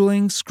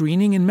scheduling,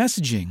 screening, and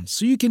messaging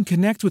so you can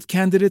connect with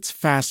candidates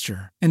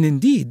faster. And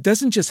Indeed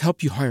doesn't just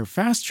help you hire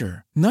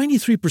faster.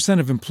 93%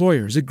 of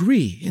employers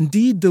agree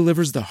Indeed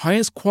delivers the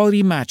highest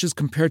quality matches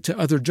compared to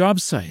other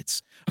job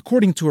sites,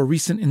 according to a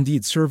recent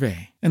Indeed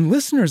survey. And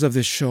listeners of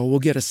this show will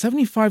get a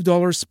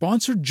 $75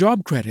 sponsored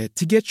job credit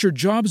to get your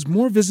jobs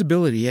more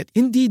visibility at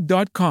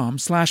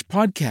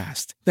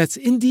Indeed.com/podcast. That's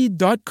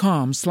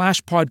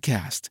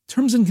Indeed.com/podcast.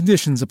 Terms and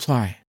conditions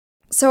apply.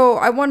 So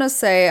I want to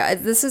say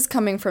this is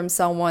coming from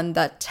someone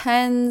that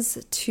tends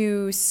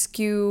to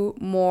skew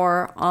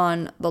more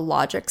on the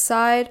logic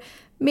side,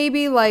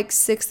 maybe like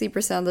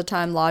 60% of the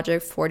time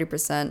logic,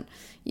 40%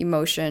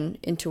 emotion,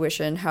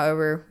 intuition,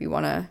 however we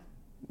want to,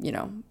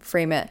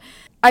 frame it.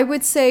 I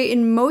would say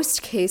in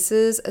most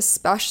cases,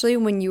 especially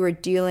when you are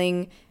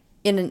dealing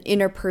in an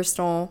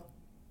interpersonal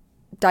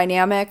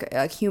dynamic,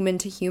 human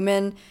to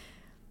human,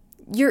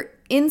 your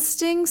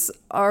instincts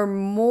are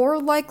more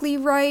likely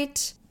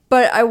right.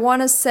 But I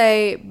want to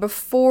say,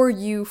 before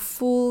you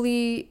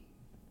fully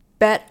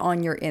bet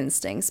on your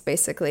instincts,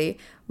 basically,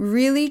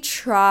 really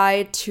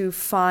try to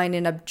find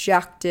an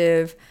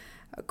objective,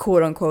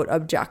 quote unquote,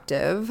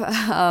 objective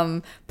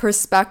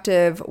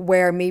perspective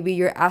where maybe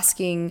you're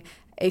asking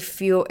a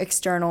few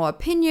external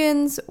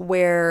opinions,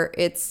 where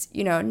it's,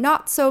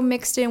 not so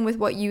mixed in with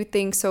what you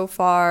think so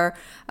far,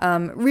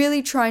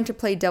 really trying to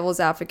play devil's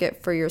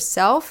advocate for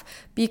yourself,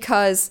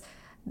 because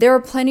there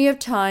are plenty of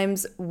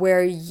times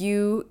where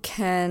you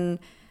can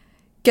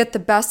get the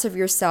best of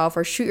yourself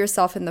or shoot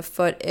yourself in the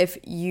foot if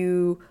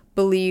you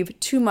believe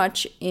too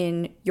much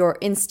in your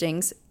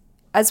instincts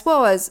as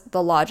well as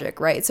the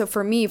logic, right? So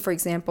for me, for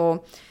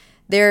example,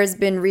 there's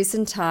been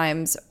recent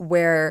times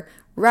where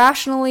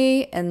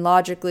rationally and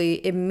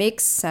logically it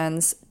makes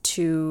sense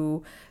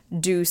to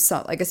do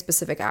a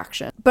specific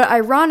action. But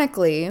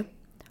ironically,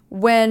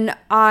 when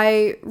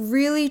I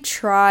really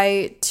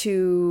try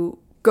to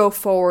go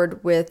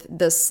forward with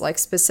this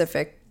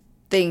specific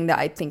thing that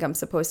I think I'm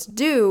supposed to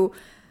do,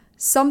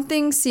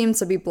 something seems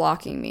to be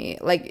blocking me.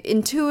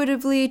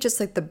 Intuitively, just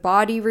the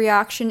body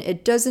reaction,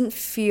 it doesn't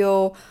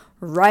feel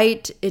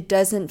right. It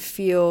doesn't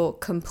feel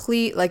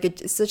complete.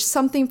 It's just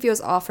something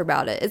feels off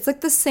about it. It's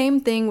the same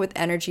thing with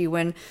energy.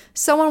 When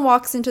someone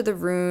walks into the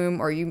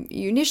room or you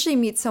initially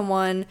meet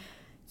someone,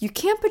 you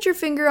can't put your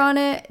finger on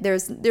it.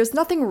 There's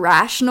nothing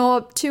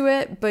rational to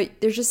it, but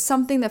there's just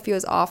something that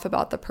feels off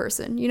about the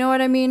person. You know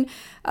what I mean?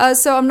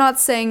 So I'm not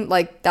saying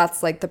that's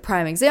the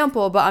prime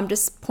example, but I'm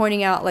just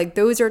pointing out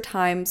those are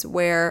times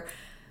where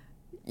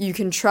you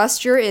can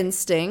trust your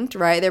instinct,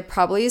 right? There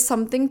probably is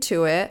something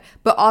to it,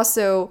 but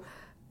also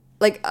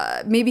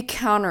maybe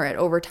counter it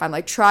over time.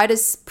 Try to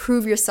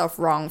prove yourself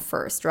wrong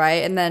first,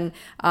 right? And then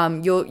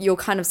you'll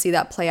kind of see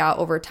that play out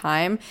over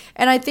time.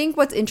 And I think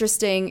what's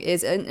interesting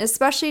is, and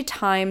especially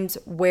times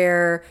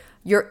where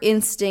your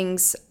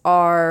instincts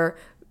are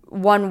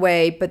one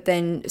way, but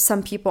then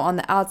some people on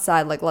the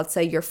outside, let's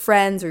say your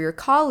friends or your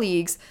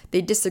colleagues,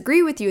 they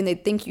disagree with you and they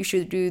think you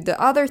should do the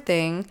other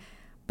thing,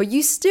 but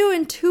you still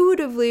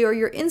intuitively, or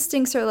your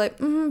instincts are like,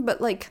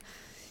 but like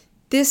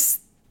this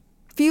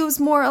feels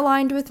more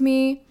aligned with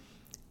me.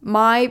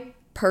 My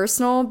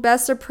personal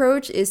best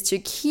approach is to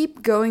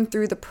keep going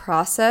through the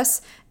process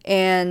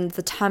and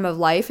the time of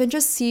life and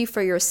just see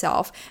for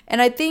yourself.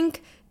 And I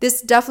think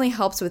this definitely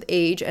helps with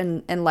age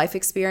and life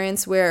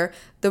experience, where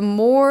the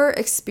more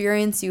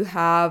experience you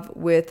have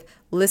with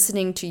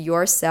listening to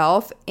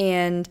yourself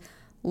and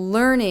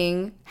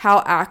learning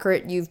how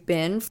accurate you've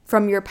been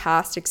from your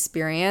past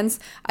experience,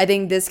 I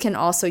think this can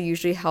also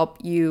usually help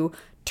you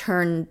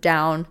turn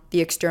down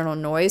the external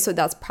noise. So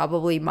that's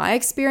probably my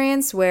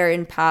experience, where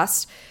in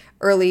past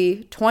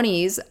early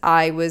 20s,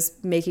 I was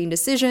making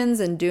decisions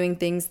and doing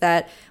things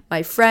that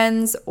my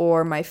friends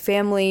or my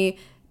family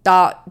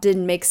thought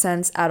didn't make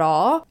sense at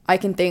all. I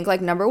can think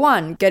like, number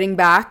one, getting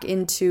back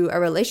into a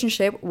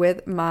relationship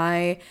with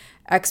my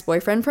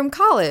ex-boyfriend from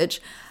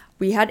college.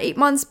 We had 8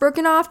 months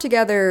broken off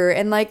together,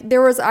 and like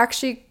there was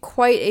actually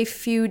quite a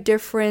few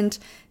different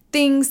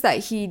things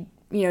that he,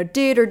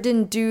 did or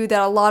didn't do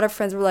that a lot of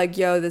friends were like,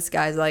 yo, this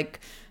guy's like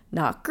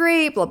not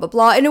great, blah, blah,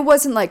 blah. And it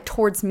wasn't like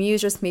towards me, it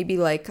was just maybe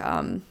like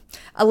a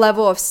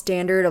level of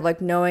standard of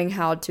like knowing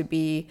how to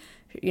be,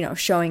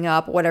 showing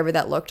up, whatever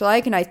that looked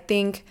like. And I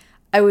think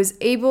I was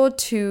able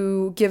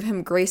to give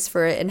him grace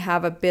for it and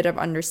have a bit of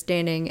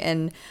understanding,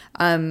 and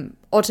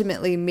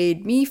ultimately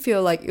made me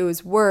feel like it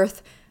was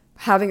worth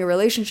having a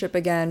relationship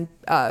again,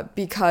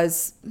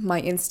 because my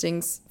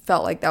instincts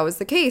felt like that was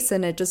the case.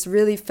 And it just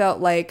really felt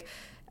like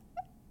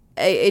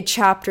a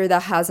chapter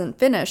that hasn't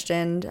finished.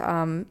 And,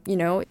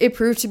 it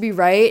proved to be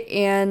right,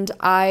 and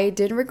I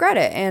didn't regret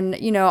it. And,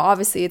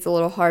 obviously it's a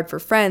little hard for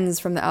friends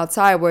from the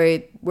outside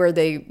where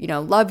they,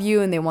 love you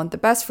and they want the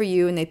best for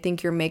you and they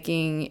think you're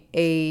making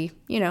a,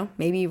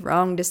 maybe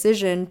wrong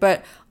decision.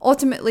 But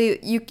ultimately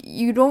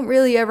you don't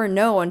really ever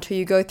know until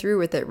you go through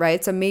with it,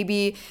 right? So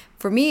maybe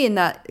for me in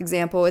that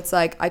example, it's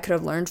like I could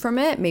have learned from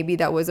it. Maybe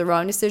that was a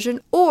wrong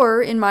decision.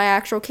 Or in my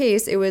actual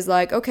case, it was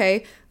like,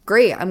 okay,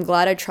 great. I'm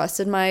glad I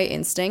trusted my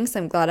instincts.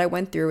 I'm glad I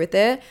went through with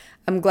it.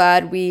 I'm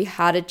glad we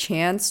had a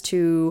chance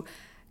to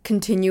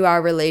continue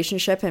our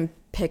relationship and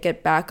pick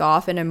it back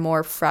off in a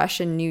more fresh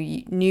and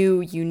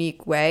new,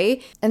 unique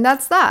way. And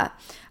that's that.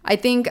 I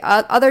think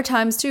other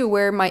times too,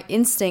 where my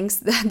instincts,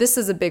 this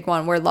is a big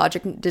one where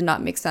logic did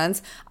not make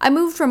sense. I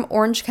moved from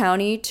Orange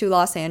County to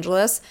Los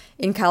Angeles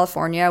in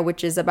California,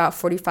 which is about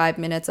 45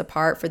 minutes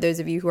apart for those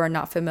of you who are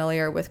not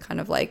familiar with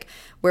kind of like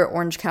where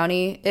Orange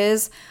County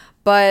is.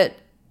 But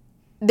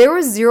there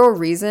was zero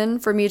reason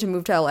for me to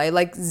move to LA,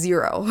 like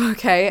zero,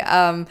 okay?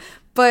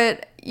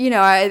 But,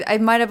 I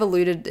might have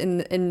alluded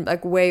in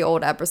like way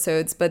old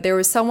episodes, but there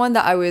was someone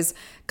that I was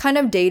kind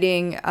of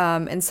dating,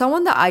 and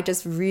someone that I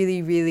just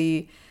really,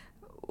 really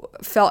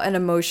felt an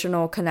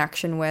emotional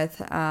connection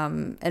with,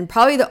 and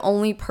probably the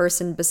only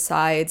person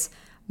besides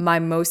my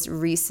most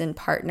recent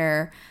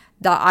partner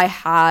that I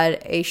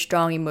had a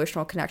strong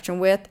emotional connection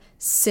with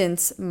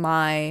since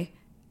my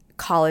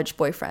college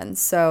boyfriend.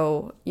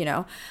 So,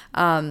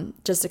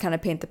 just to kind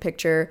of paint the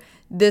picture,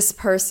 this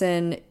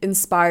person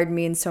inspired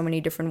me in so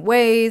many different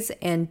ways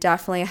and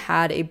definitely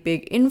had a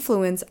big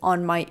influence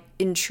on my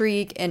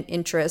intrigue and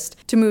interest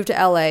to move to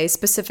LA,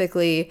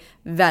 specifically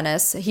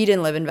Venice. He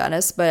didn't live in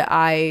Venice, but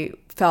I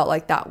felt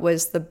like that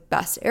was the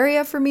best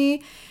area for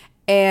me.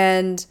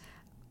 And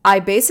I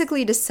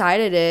basically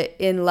decided it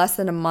in less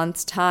than a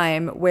month's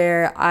time,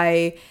 where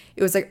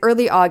it was like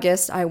early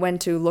August, I went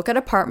to look at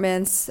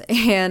apartments,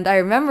 and I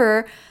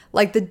remember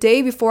like the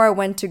day before I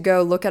went to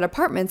go look at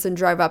apartments and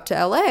drive up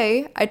to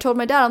LA, I told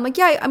my dad, I'm like,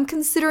 yeah, I'm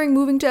considering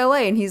moving to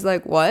LA. And he's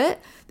like,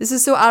 what? This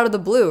is so out of the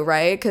blue,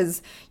 right?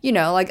 Because,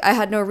 like I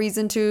had no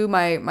reason to.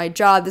 My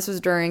job, this was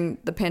during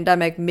the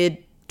pandemic,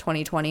 mid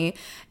 2020,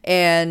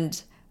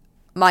 and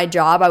my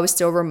job, I was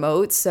still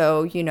remote.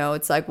 So,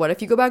 it's like, what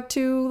if you go back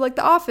to like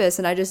the office?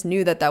 And I just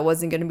knew that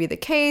wasn't going to be the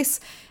case.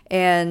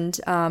 And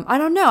I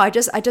don't know. I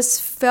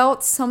just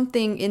felt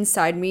something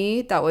inside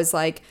me that was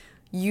like,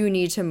 you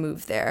need to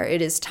move there.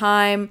 It is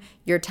time.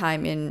 Your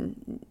time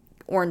in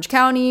Orange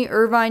County,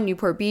 Irvine,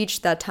 Newport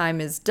Beach, that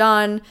time is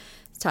done.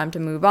 It's time to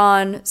move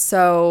on.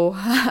 So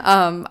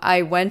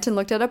I went and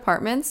looked at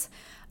apartments.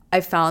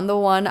 I found the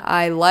one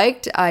I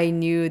liked. I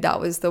knew that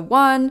was the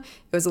one.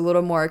 It was a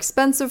little more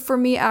expensive for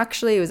me,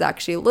 actually. It was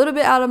actually a little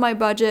bit out of my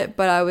budget,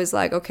 but I was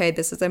like, okay,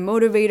 this is a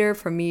motivator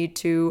for me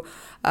to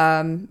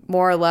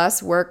more or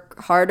less work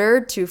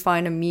harder to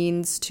find a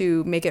means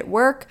to make it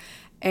work.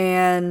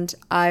 And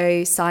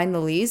I signed the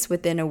lease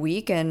within a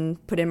week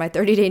and put in my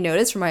 30-day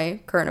notice for my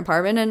current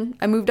apartment, and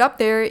I moved up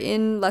there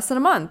in less than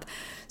a month.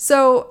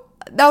 So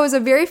that was a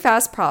very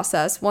fast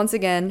process. Once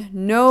again,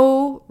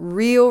 no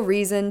real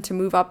reason to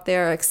move up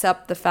there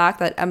except the fact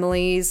that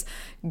Emily's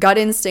gut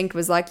instinct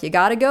was like, you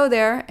gotta go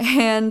there.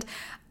 And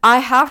I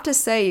have to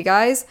say, you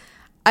guys,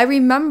 I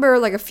remember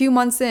like a few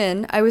months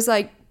in, I was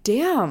like,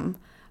 damn,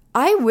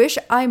 I wish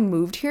I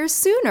moved here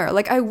sooner.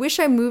 Like, I wish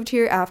I moved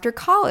here after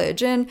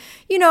college. And,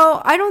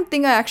 I don't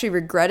think I actually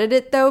regretted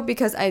it though,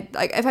 because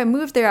if I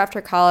moved there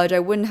after college, I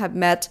wouldn't have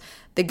met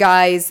the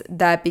guys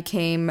that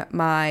became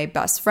my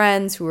best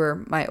friends, who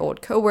were my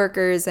old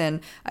coworkers,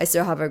 and I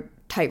still have a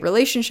tight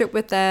relationship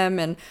with them,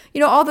 and,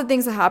 all the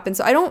things that happen.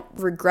 So I don't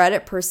regret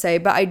it per se,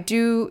 but I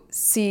do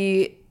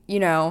see,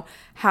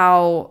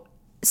 how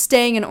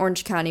staying in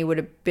Orange County would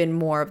have been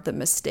more of the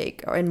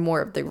mistake and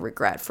more of the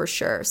regret for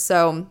sure.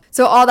 So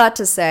all that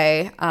to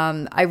say,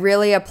 I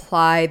really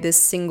apply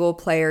this single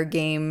player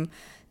game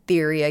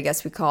theory, I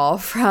guess we call,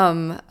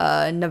 from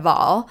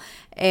Naval.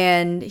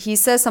 And he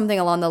says something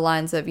along the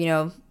lines of,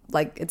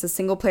 like, it's a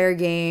single player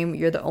game.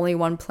 You're the only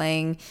one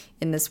playing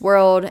in this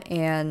world.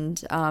 And,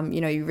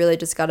 you really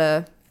just got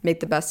to make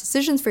the best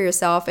decisions for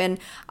yourself. And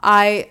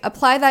I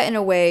apply that in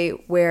a way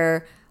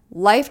where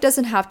life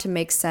doesn't have to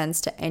make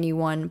sense to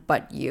anyone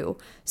but you.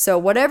 So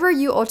whatever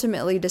you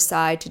ultimately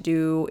decide to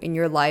do in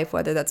your life,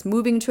 whether that's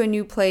moving to a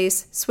new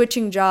place,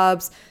 switching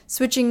jobs,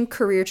 switching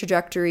career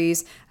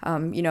trajectories,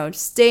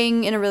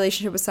 staying in a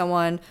relationship with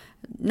someone,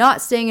 not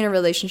staying in a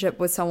relationship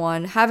with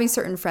someone, having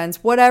certain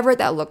friends, whatever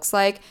that looks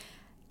like,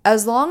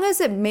 as long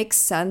as it makes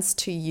sense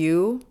to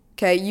you,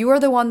 okay, you are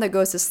the one that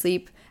goes to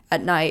sleep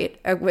at night,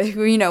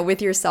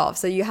 with yourself.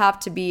 So you have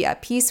to be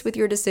at peace with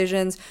your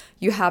decisions.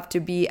 You have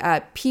to be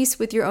at peace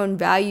with your own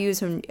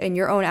values and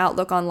your own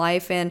outlook on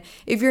life. And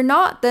if you're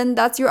not, then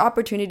that's your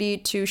opportunity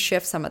to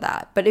shift some of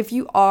that. But if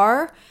you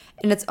are,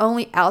 and it's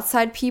only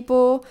outside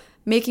people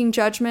making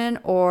judgment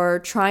or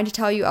trying to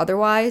tell you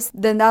otherwise,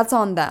 then that's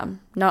on them,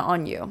 not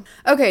on you.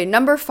 Okay,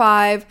 number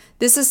 5,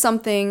 this is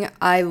something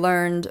I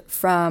learned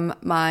from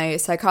my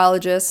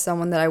psychologist,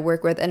 someone that I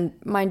work with. And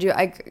mind you,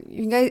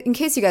 in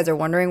case you guys are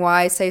wondering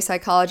why I say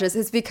psychologist,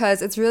 it's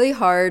because it's really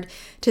hard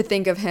to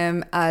think of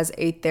him as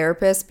a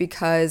therapist,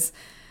 because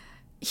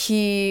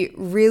he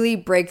really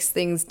breaks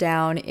things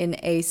down in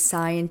a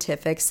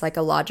scientific,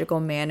 psychological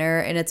manner.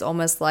 And it's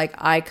almost like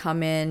I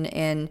come in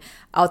and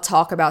I'll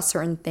talk about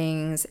certain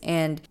things,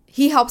 and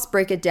he helps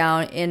break it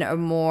down in a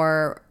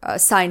more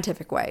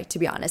scientific way, to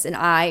be honest. And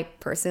I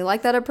personally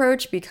like that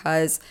approach,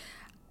 because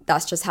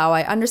that's just how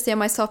I understand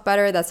myself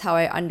better. That's how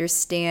I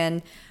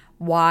understand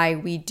why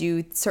we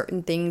do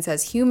certain things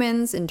as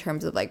humans in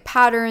terms of like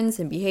patterns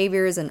and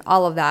behaviors and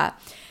all of that.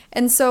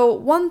 And so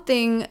one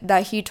thing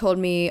that he told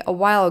me a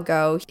while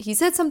ago, he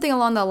said something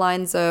along the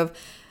lines of,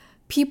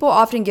 people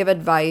often give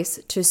advice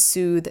to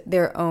soothe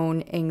their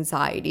own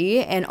anxiety.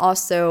 And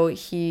also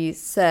he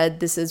said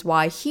this is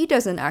why he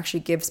doesn't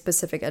actually give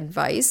specific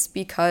advice,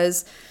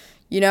 because,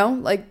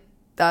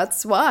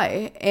 that's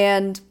why.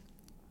 And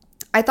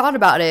I thought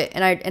about it,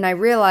 and I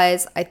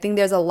realized I think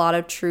there's a lot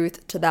of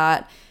truth to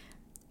that,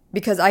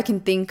 because I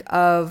can think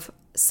of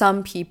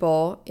some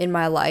people in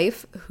my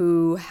life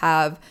who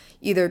have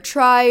either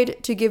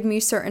tried to give me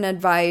certain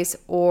advice,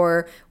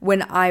 or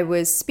when I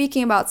was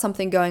speaking about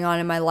something going on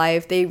in my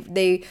life,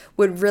 they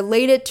would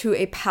relate it to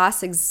a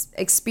past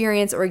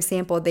experience or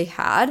example they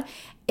had.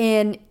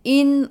 And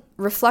in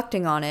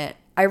reflecting on it,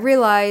 I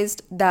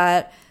realized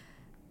that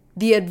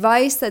the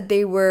advice that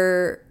they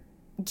were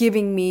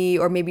giving me,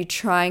 or maybe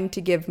trying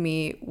to give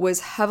me, was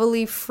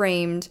heavily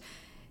framed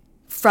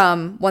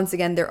from, once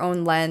again, their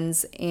own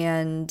lens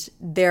and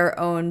their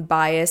own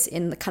bias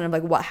in kind of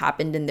like what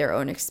happened in their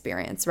own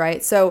experience,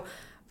 right? So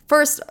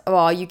first of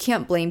all, you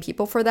can't blame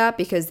people for that,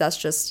 because that's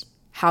just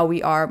how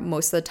we are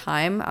most of the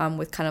time,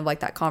 with kind of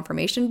like that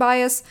confirmation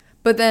bias.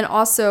 But then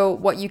also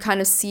what you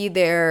kind of see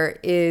there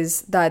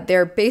is that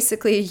they're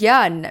basically,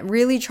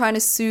 really trying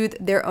to soothe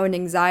their own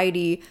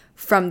anxiety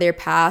from their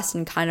past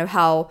and kind of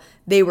how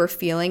they were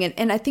feeling.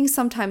 And I think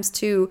sometimes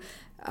too,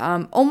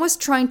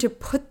 almost trying to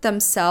put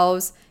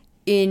themselves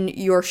in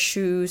your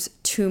shoes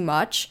too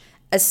much,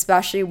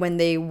 especially when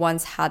they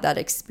once had that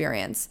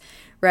experience,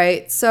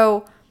 right?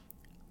 So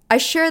I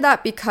share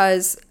that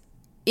because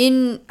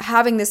in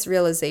having this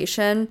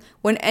realization,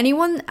 when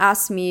anyone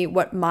asks me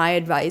what my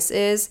advice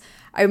is,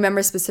 I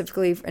remember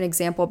specifically an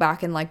example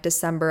back in like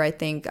December, I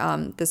think,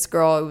 this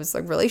girl, it was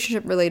like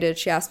relationship related,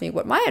 she asked me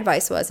what my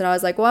advice was. And I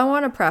was like, well, I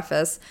want to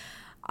preface,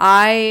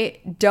 I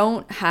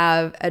don't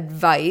have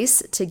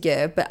advice to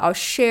give, but I'll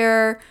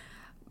share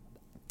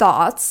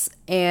thoughts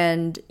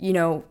and,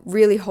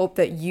 really hope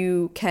that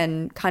you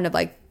can kind of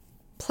like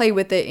play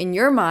with it in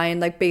your mind,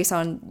 like based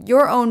on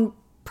your own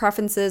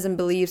preferences and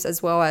beliefs,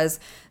 as well as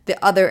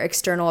the other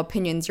external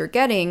opinions you're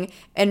getting,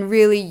 and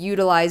really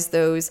utilize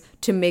those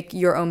to make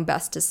your own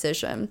best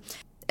decision.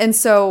 And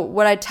so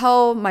what I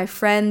tell my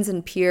friends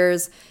and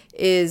peers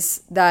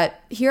is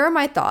that here are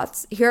my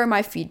thoughts, here are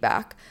my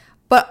feedback,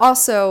 but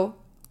also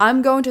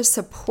I'm going to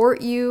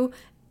support you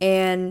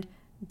and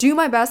do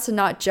my best to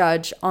not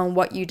judge on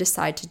what you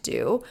decide to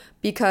do,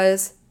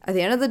 because at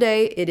the end of the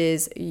day, it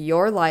is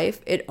your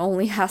life. It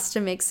only has to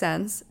make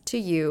sense to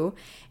you.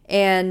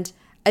 And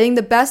I think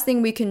the best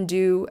thing we can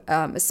do,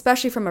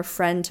 especially from a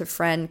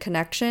friend-to-friend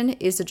connection,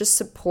 is to just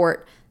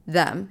support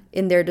them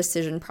in their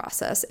decision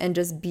process and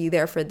just be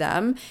there for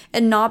them,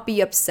 and not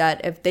be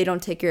upset if they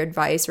don't take your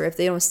advice or if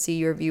they don't see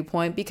your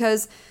viewpoint,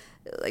 because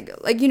Like,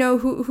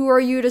 who are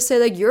you to say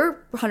like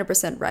you're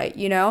 100% right?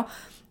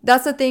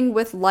 That's the thing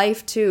with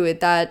life too,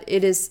 that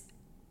it is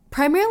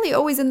primarily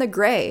always in the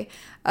gray.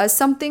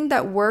 Something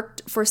that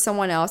worked for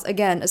someone else,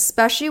 again,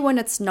 especially when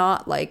it's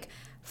not like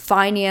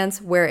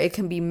finance where it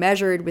can be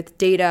measured with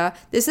data.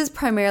 This is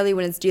primarily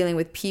when it's dealing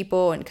with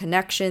people and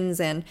connections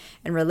and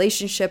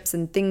relationships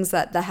and things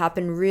that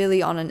happen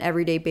really on an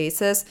everyday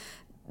basis.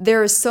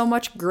 There is so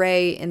much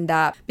gray in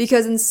that,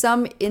 because in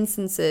some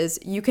instances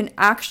you can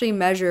actually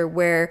measure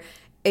where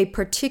a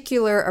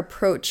particular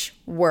approach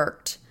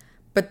worked,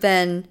 but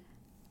then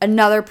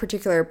another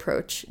particular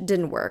approach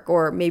didn't work,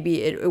 or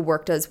maybe it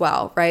worked as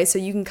well, right? So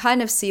you can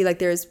kind of see like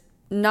there's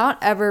not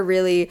ever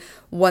really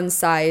one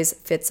size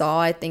fits all.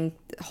 I think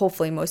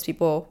hopefully most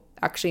people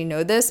actually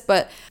know this,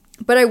 but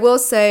I will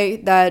say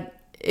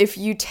that if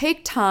you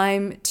take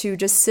time to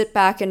just sit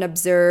back and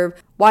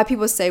observe why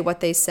people say what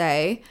they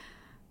say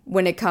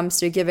when it comes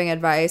to giving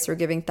advice or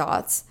giving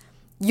thoughts,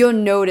 you'll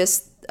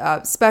notice,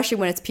 especially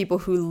when it's people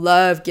who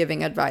love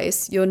giving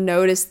advice, you'll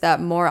notice that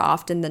more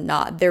often than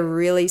not, they're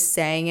really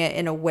saying it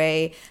in a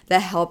way that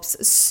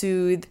helps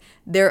soothe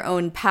their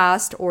own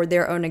past or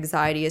their own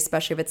anxiety,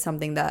 especially if it's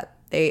something that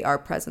they are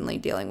presently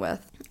dealing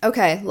with.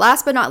 Okay,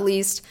 last but not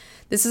least,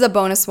 this is a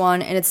bonus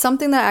one, and it's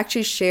something that I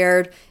actually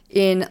shared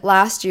in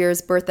last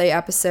year's birthday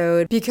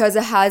episode because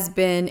it has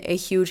been a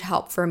huge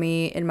help for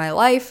me in my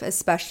life,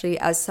 especially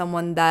as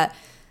someone that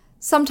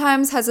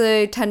sometimes has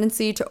a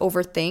tendency to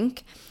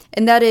overthink,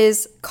 and that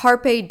is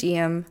carpe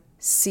diem,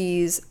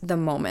 seize the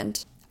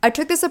moment. I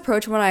took this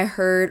approach when I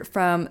heard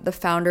from the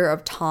founder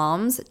of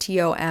TOMS,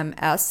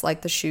 TOMS,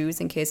 like the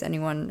shoes, in case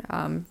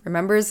anyone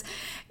remembers.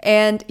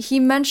 And he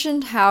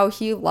mentioned how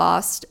he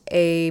lost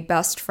a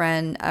best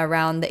friend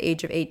around the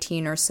age of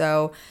 18 or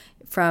so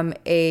from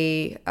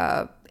a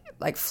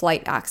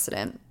flight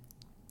accident.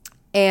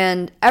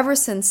 And ever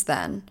since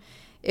then,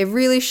 it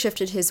really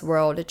shifted his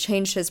world. It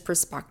changed his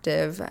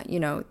perspective.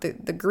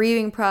 The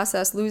grieving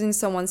process, losing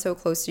someone so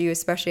close to you,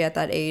 especially at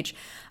that age.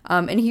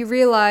 And he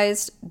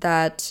realized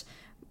that,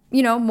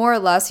 more or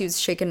less he was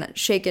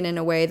shaken in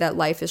a way that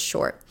life is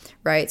short,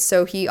 right?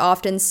 So he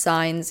often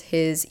signs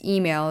his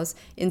emails,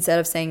 instead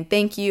of saying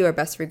thank you or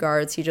best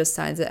regards, he just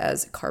signs it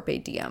as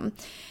carpe diem.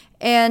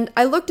 And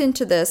I looked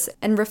into this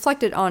and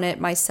reflected on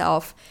it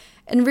myself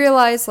and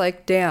realized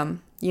like,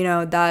 damn,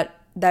 that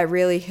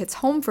really hits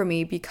home for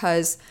me,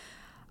 because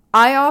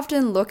I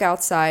often look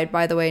outside,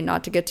 by the way,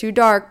 not to get too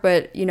dark,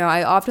 but,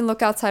 I often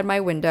look outside my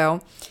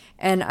window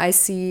and I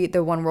see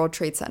the One World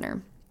Trade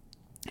Center.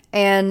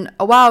 And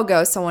a while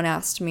ago, someone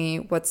asked me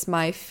what's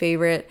my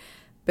favorite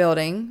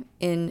building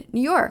in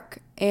New York.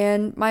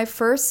 And my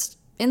first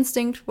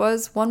instinct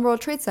was One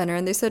World Trade Center.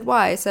 And they said,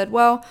 why? I said,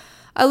 well,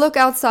 I look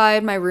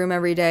outside my room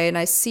every day and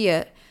I see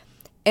it.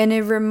 And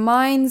it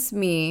reminds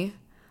me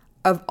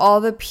of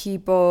all the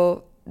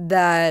people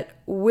that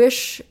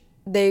wish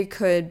they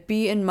could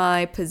be in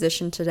my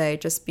position today,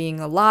 just being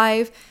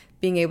alive,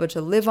 being able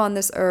to live on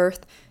this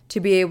earth, to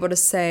be able to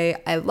say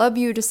I love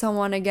you to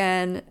someone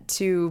again,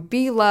 to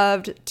be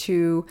loved,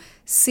 to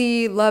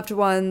see loved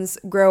ones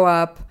grow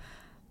up,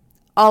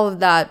 all of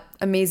that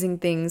amazing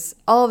things,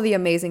 all of the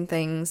amazing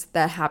things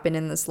that happen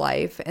in this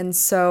life. And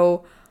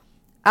so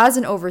as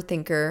an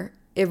overthinker,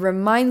 it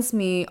reminds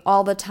me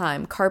all the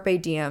time,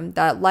 carpe diem,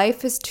 that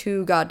life is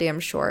too goddamn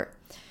short.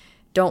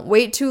 Don't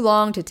wait too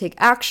long to take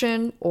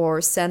action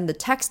or send the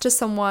text to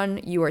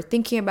someone you are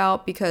thinking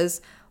about, because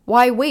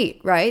why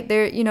wait, right?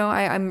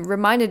 I'm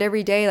reminded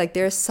every day, like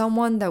there's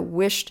someone that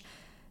wished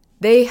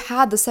they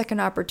had the second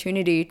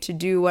opportunity to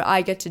do what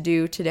I get to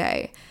do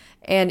today.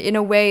 And in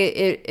a way,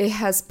 it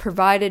has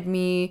provided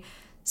me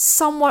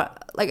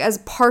somewhat like as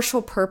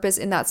partial purpose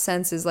in that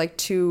sense, is like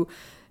to,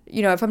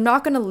 if I'm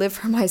not going to live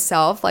for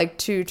myself, like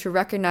to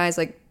recognize,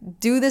 like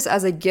do this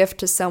as a gift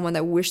to someone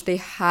that wished they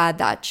had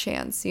that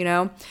chance,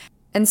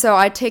 And so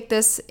I take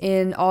this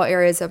in all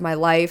areas of my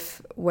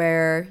life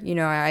where,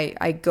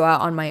 I go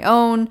out on my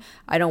own.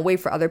 I don't wait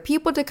for other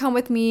people to come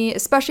with me,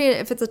 especially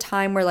if it's a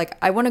time where like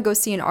I want to go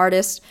see an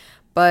artist,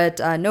 but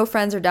no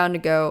friends are down to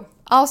go.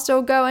 I'll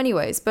still go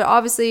anyways. But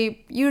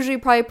obviously, usually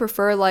probably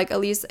prefer like at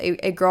least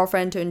a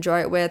girlfriend to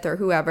enjoy it with, or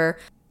whoever.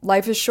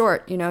 Life is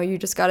short, you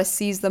just got to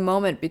seize the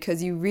moment,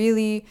 because you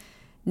really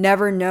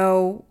never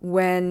know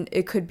when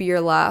it could be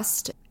your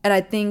last. And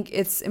I think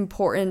it's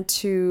important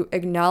to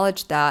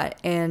acknowledge that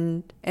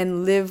and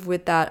live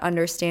with that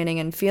understanding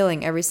and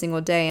feeling every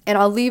single day. And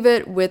I'll leave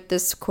it with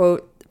this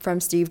quote from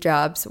Steve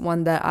Jobs,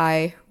 one that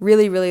I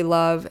really, really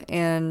love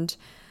and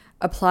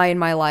apply in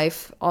my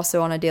life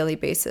also on a daily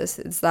basis.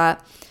 It's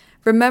that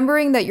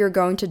remembering that you're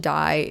going to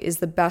die is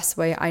the best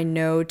way I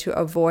know to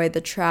avoid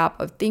the trap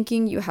of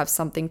thinking you have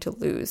something to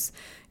lose.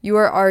 You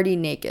are already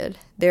naked.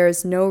 There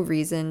is no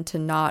reason to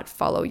not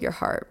follow your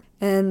heart.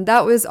 And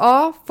that was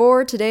all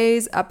for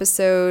today's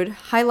episode,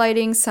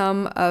 highlighting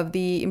some of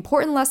the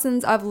important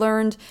lessons I've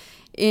learned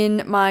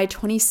In my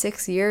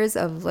 26 years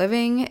of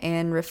living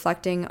and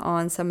reflecting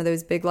on some of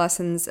those big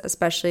lessons,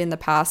 especially in the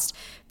past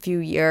few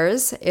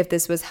years. If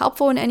this was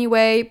helpful in any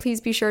way,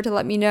 please be sure to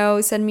let me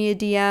know. Send me a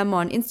DM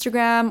on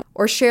Instagram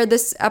or share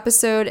this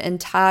episode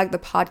and tag the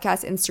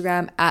podcast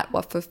Instagram at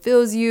What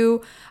Fulfills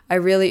You. I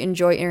really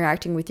enjoy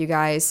interacting with you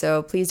guys,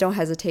 so please don't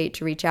hesitate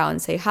to reach out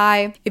and say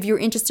hi. If you're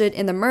interested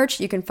in the merch,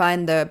 you can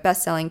find the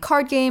best-selling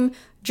card game,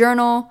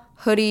 journal,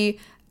 hoodie,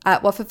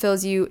 at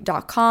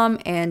whatfulfillsyou.com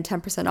and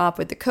 10% off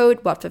with the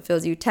code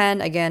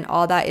whatfulfillsyou10. Again,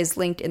 all that is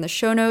linked in the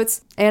show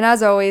notes. And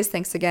as always,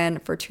 thanks again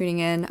for tuning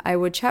in. I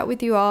would chat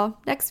with you all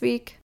next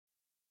week.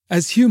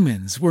 As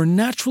humans, we're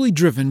naturally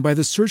driven by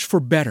the search for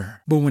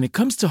better. But when it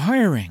comes to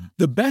hiring,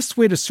 the best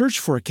way to search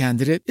for a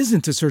candidate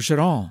isn't to search at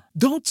all.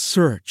 Don't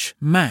search,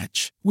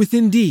 match with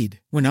Indeed.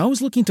 When I was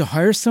looking to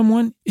hire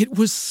someone, it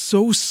was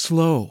so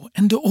slow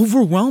and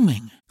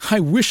overwhelming.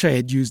 I wish I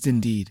had used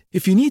Indeed.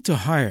 If you need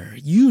to hire,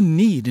 you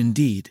need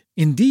Indeed.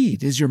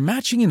 Indeed is your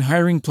matching and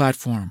hiring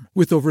platform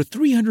with over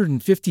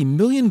 350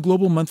 million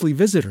global monthly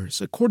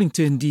visitors, according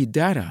to Indeed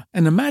data,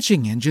 and a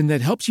matching engine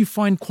that helps you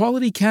find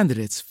quality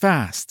candidates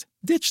fast.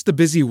 Ditch the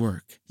busy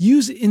work.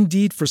 Use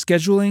Indeed for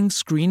scheduling,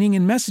 screening,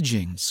 and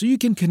messaging so you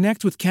can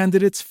connect with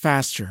candidates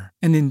faster.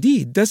 And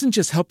Indeed doesn't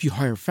just help you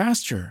hire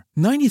faster.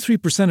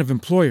 93% of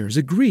employers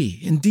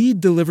agree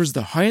Indeed delivers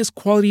the highest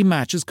quality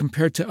matches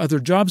compared to other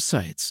job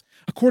sites,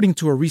 according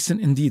to a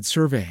recent Indeed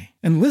survey.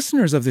 And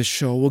listeners of this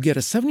show will get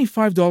a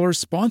 $75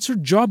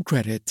 sponsored job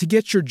credit to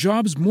get your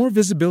jobs more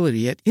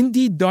visibility at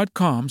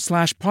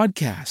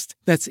Indeed.com/podcast.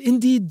 That's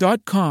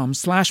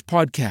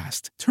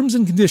Indeed.com/podcast. Terms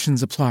and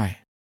conditions apply.